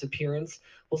of her disappearance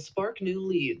will spark new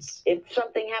leads. If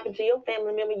something happened to your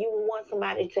family member, you want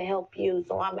somebody to help you.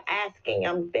 So I'm asking,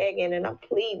 I'm begging, and I'm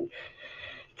pleading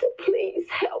to please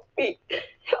help me,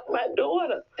 help my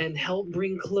daughter. And help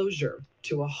bring closure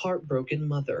to a heartbroken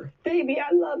mother. Baby,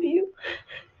 I love you,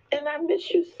 and I miss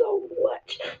you so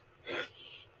much.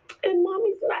 And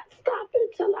Mommy's not stopping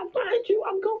until I find you.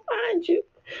 I'm going to find you,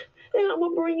 and I'm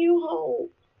going to bring you home.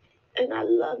 And I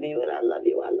love you, and I love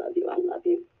you, I love you, I love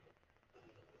you.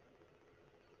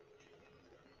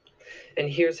 And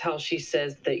here's how she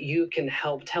says that you can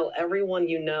help. Tell everyone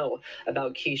you know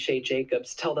about Keisha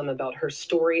Jacobs. Tell them about her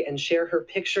story and share her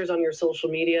pictures on your social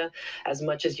media as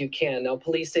much as you can. Now,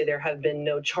 police say there have been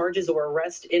no charges or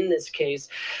arrest in this case,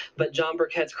 but John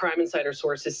Burkett's Crime Insider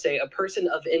sources say a person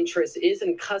of interest is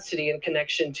in custody in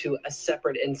connection to a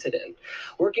separate incident.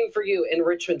 Working for you in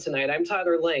Richmond tonight, I'm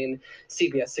Tyler Lane,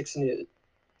 CBS 6 News.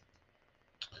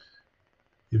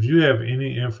 If you have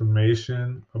any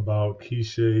information about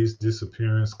Keisha's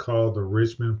disappearance, call the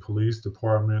Richmond Police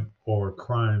Department or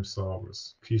Crime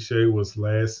Solvers. Keisha was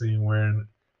last seen wearing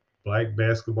black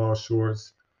basketball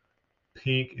shorts,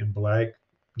 pink and black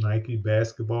Nike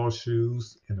basketball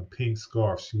shoes, and a pink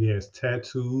scarf. She has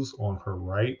tattoos on her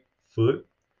right foot,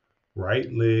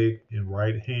 right leg, and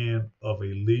right hand of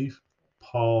a leaf,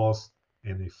 paws,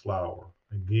 and a flower.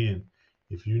 Again,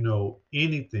 if you know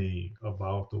anything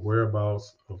about the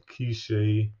whereabouts of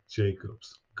Keisha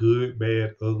Jacobs, good,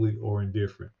 bad, ugly, or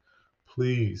indifferent,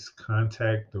 please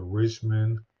contact the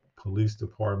Richmond Police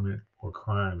Department or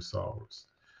Crime Solvers.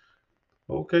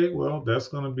 Okay, well, that's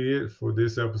going to be it for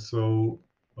this episode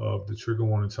of the Trigger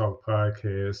Warning Talk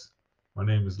podcast. My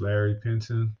name is Larry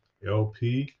Penton,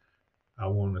 LP. I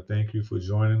want to thank you for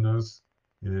joining us.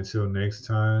 And until next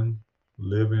time,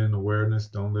 live in awareness,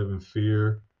 don't live in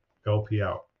fear. LP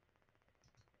out.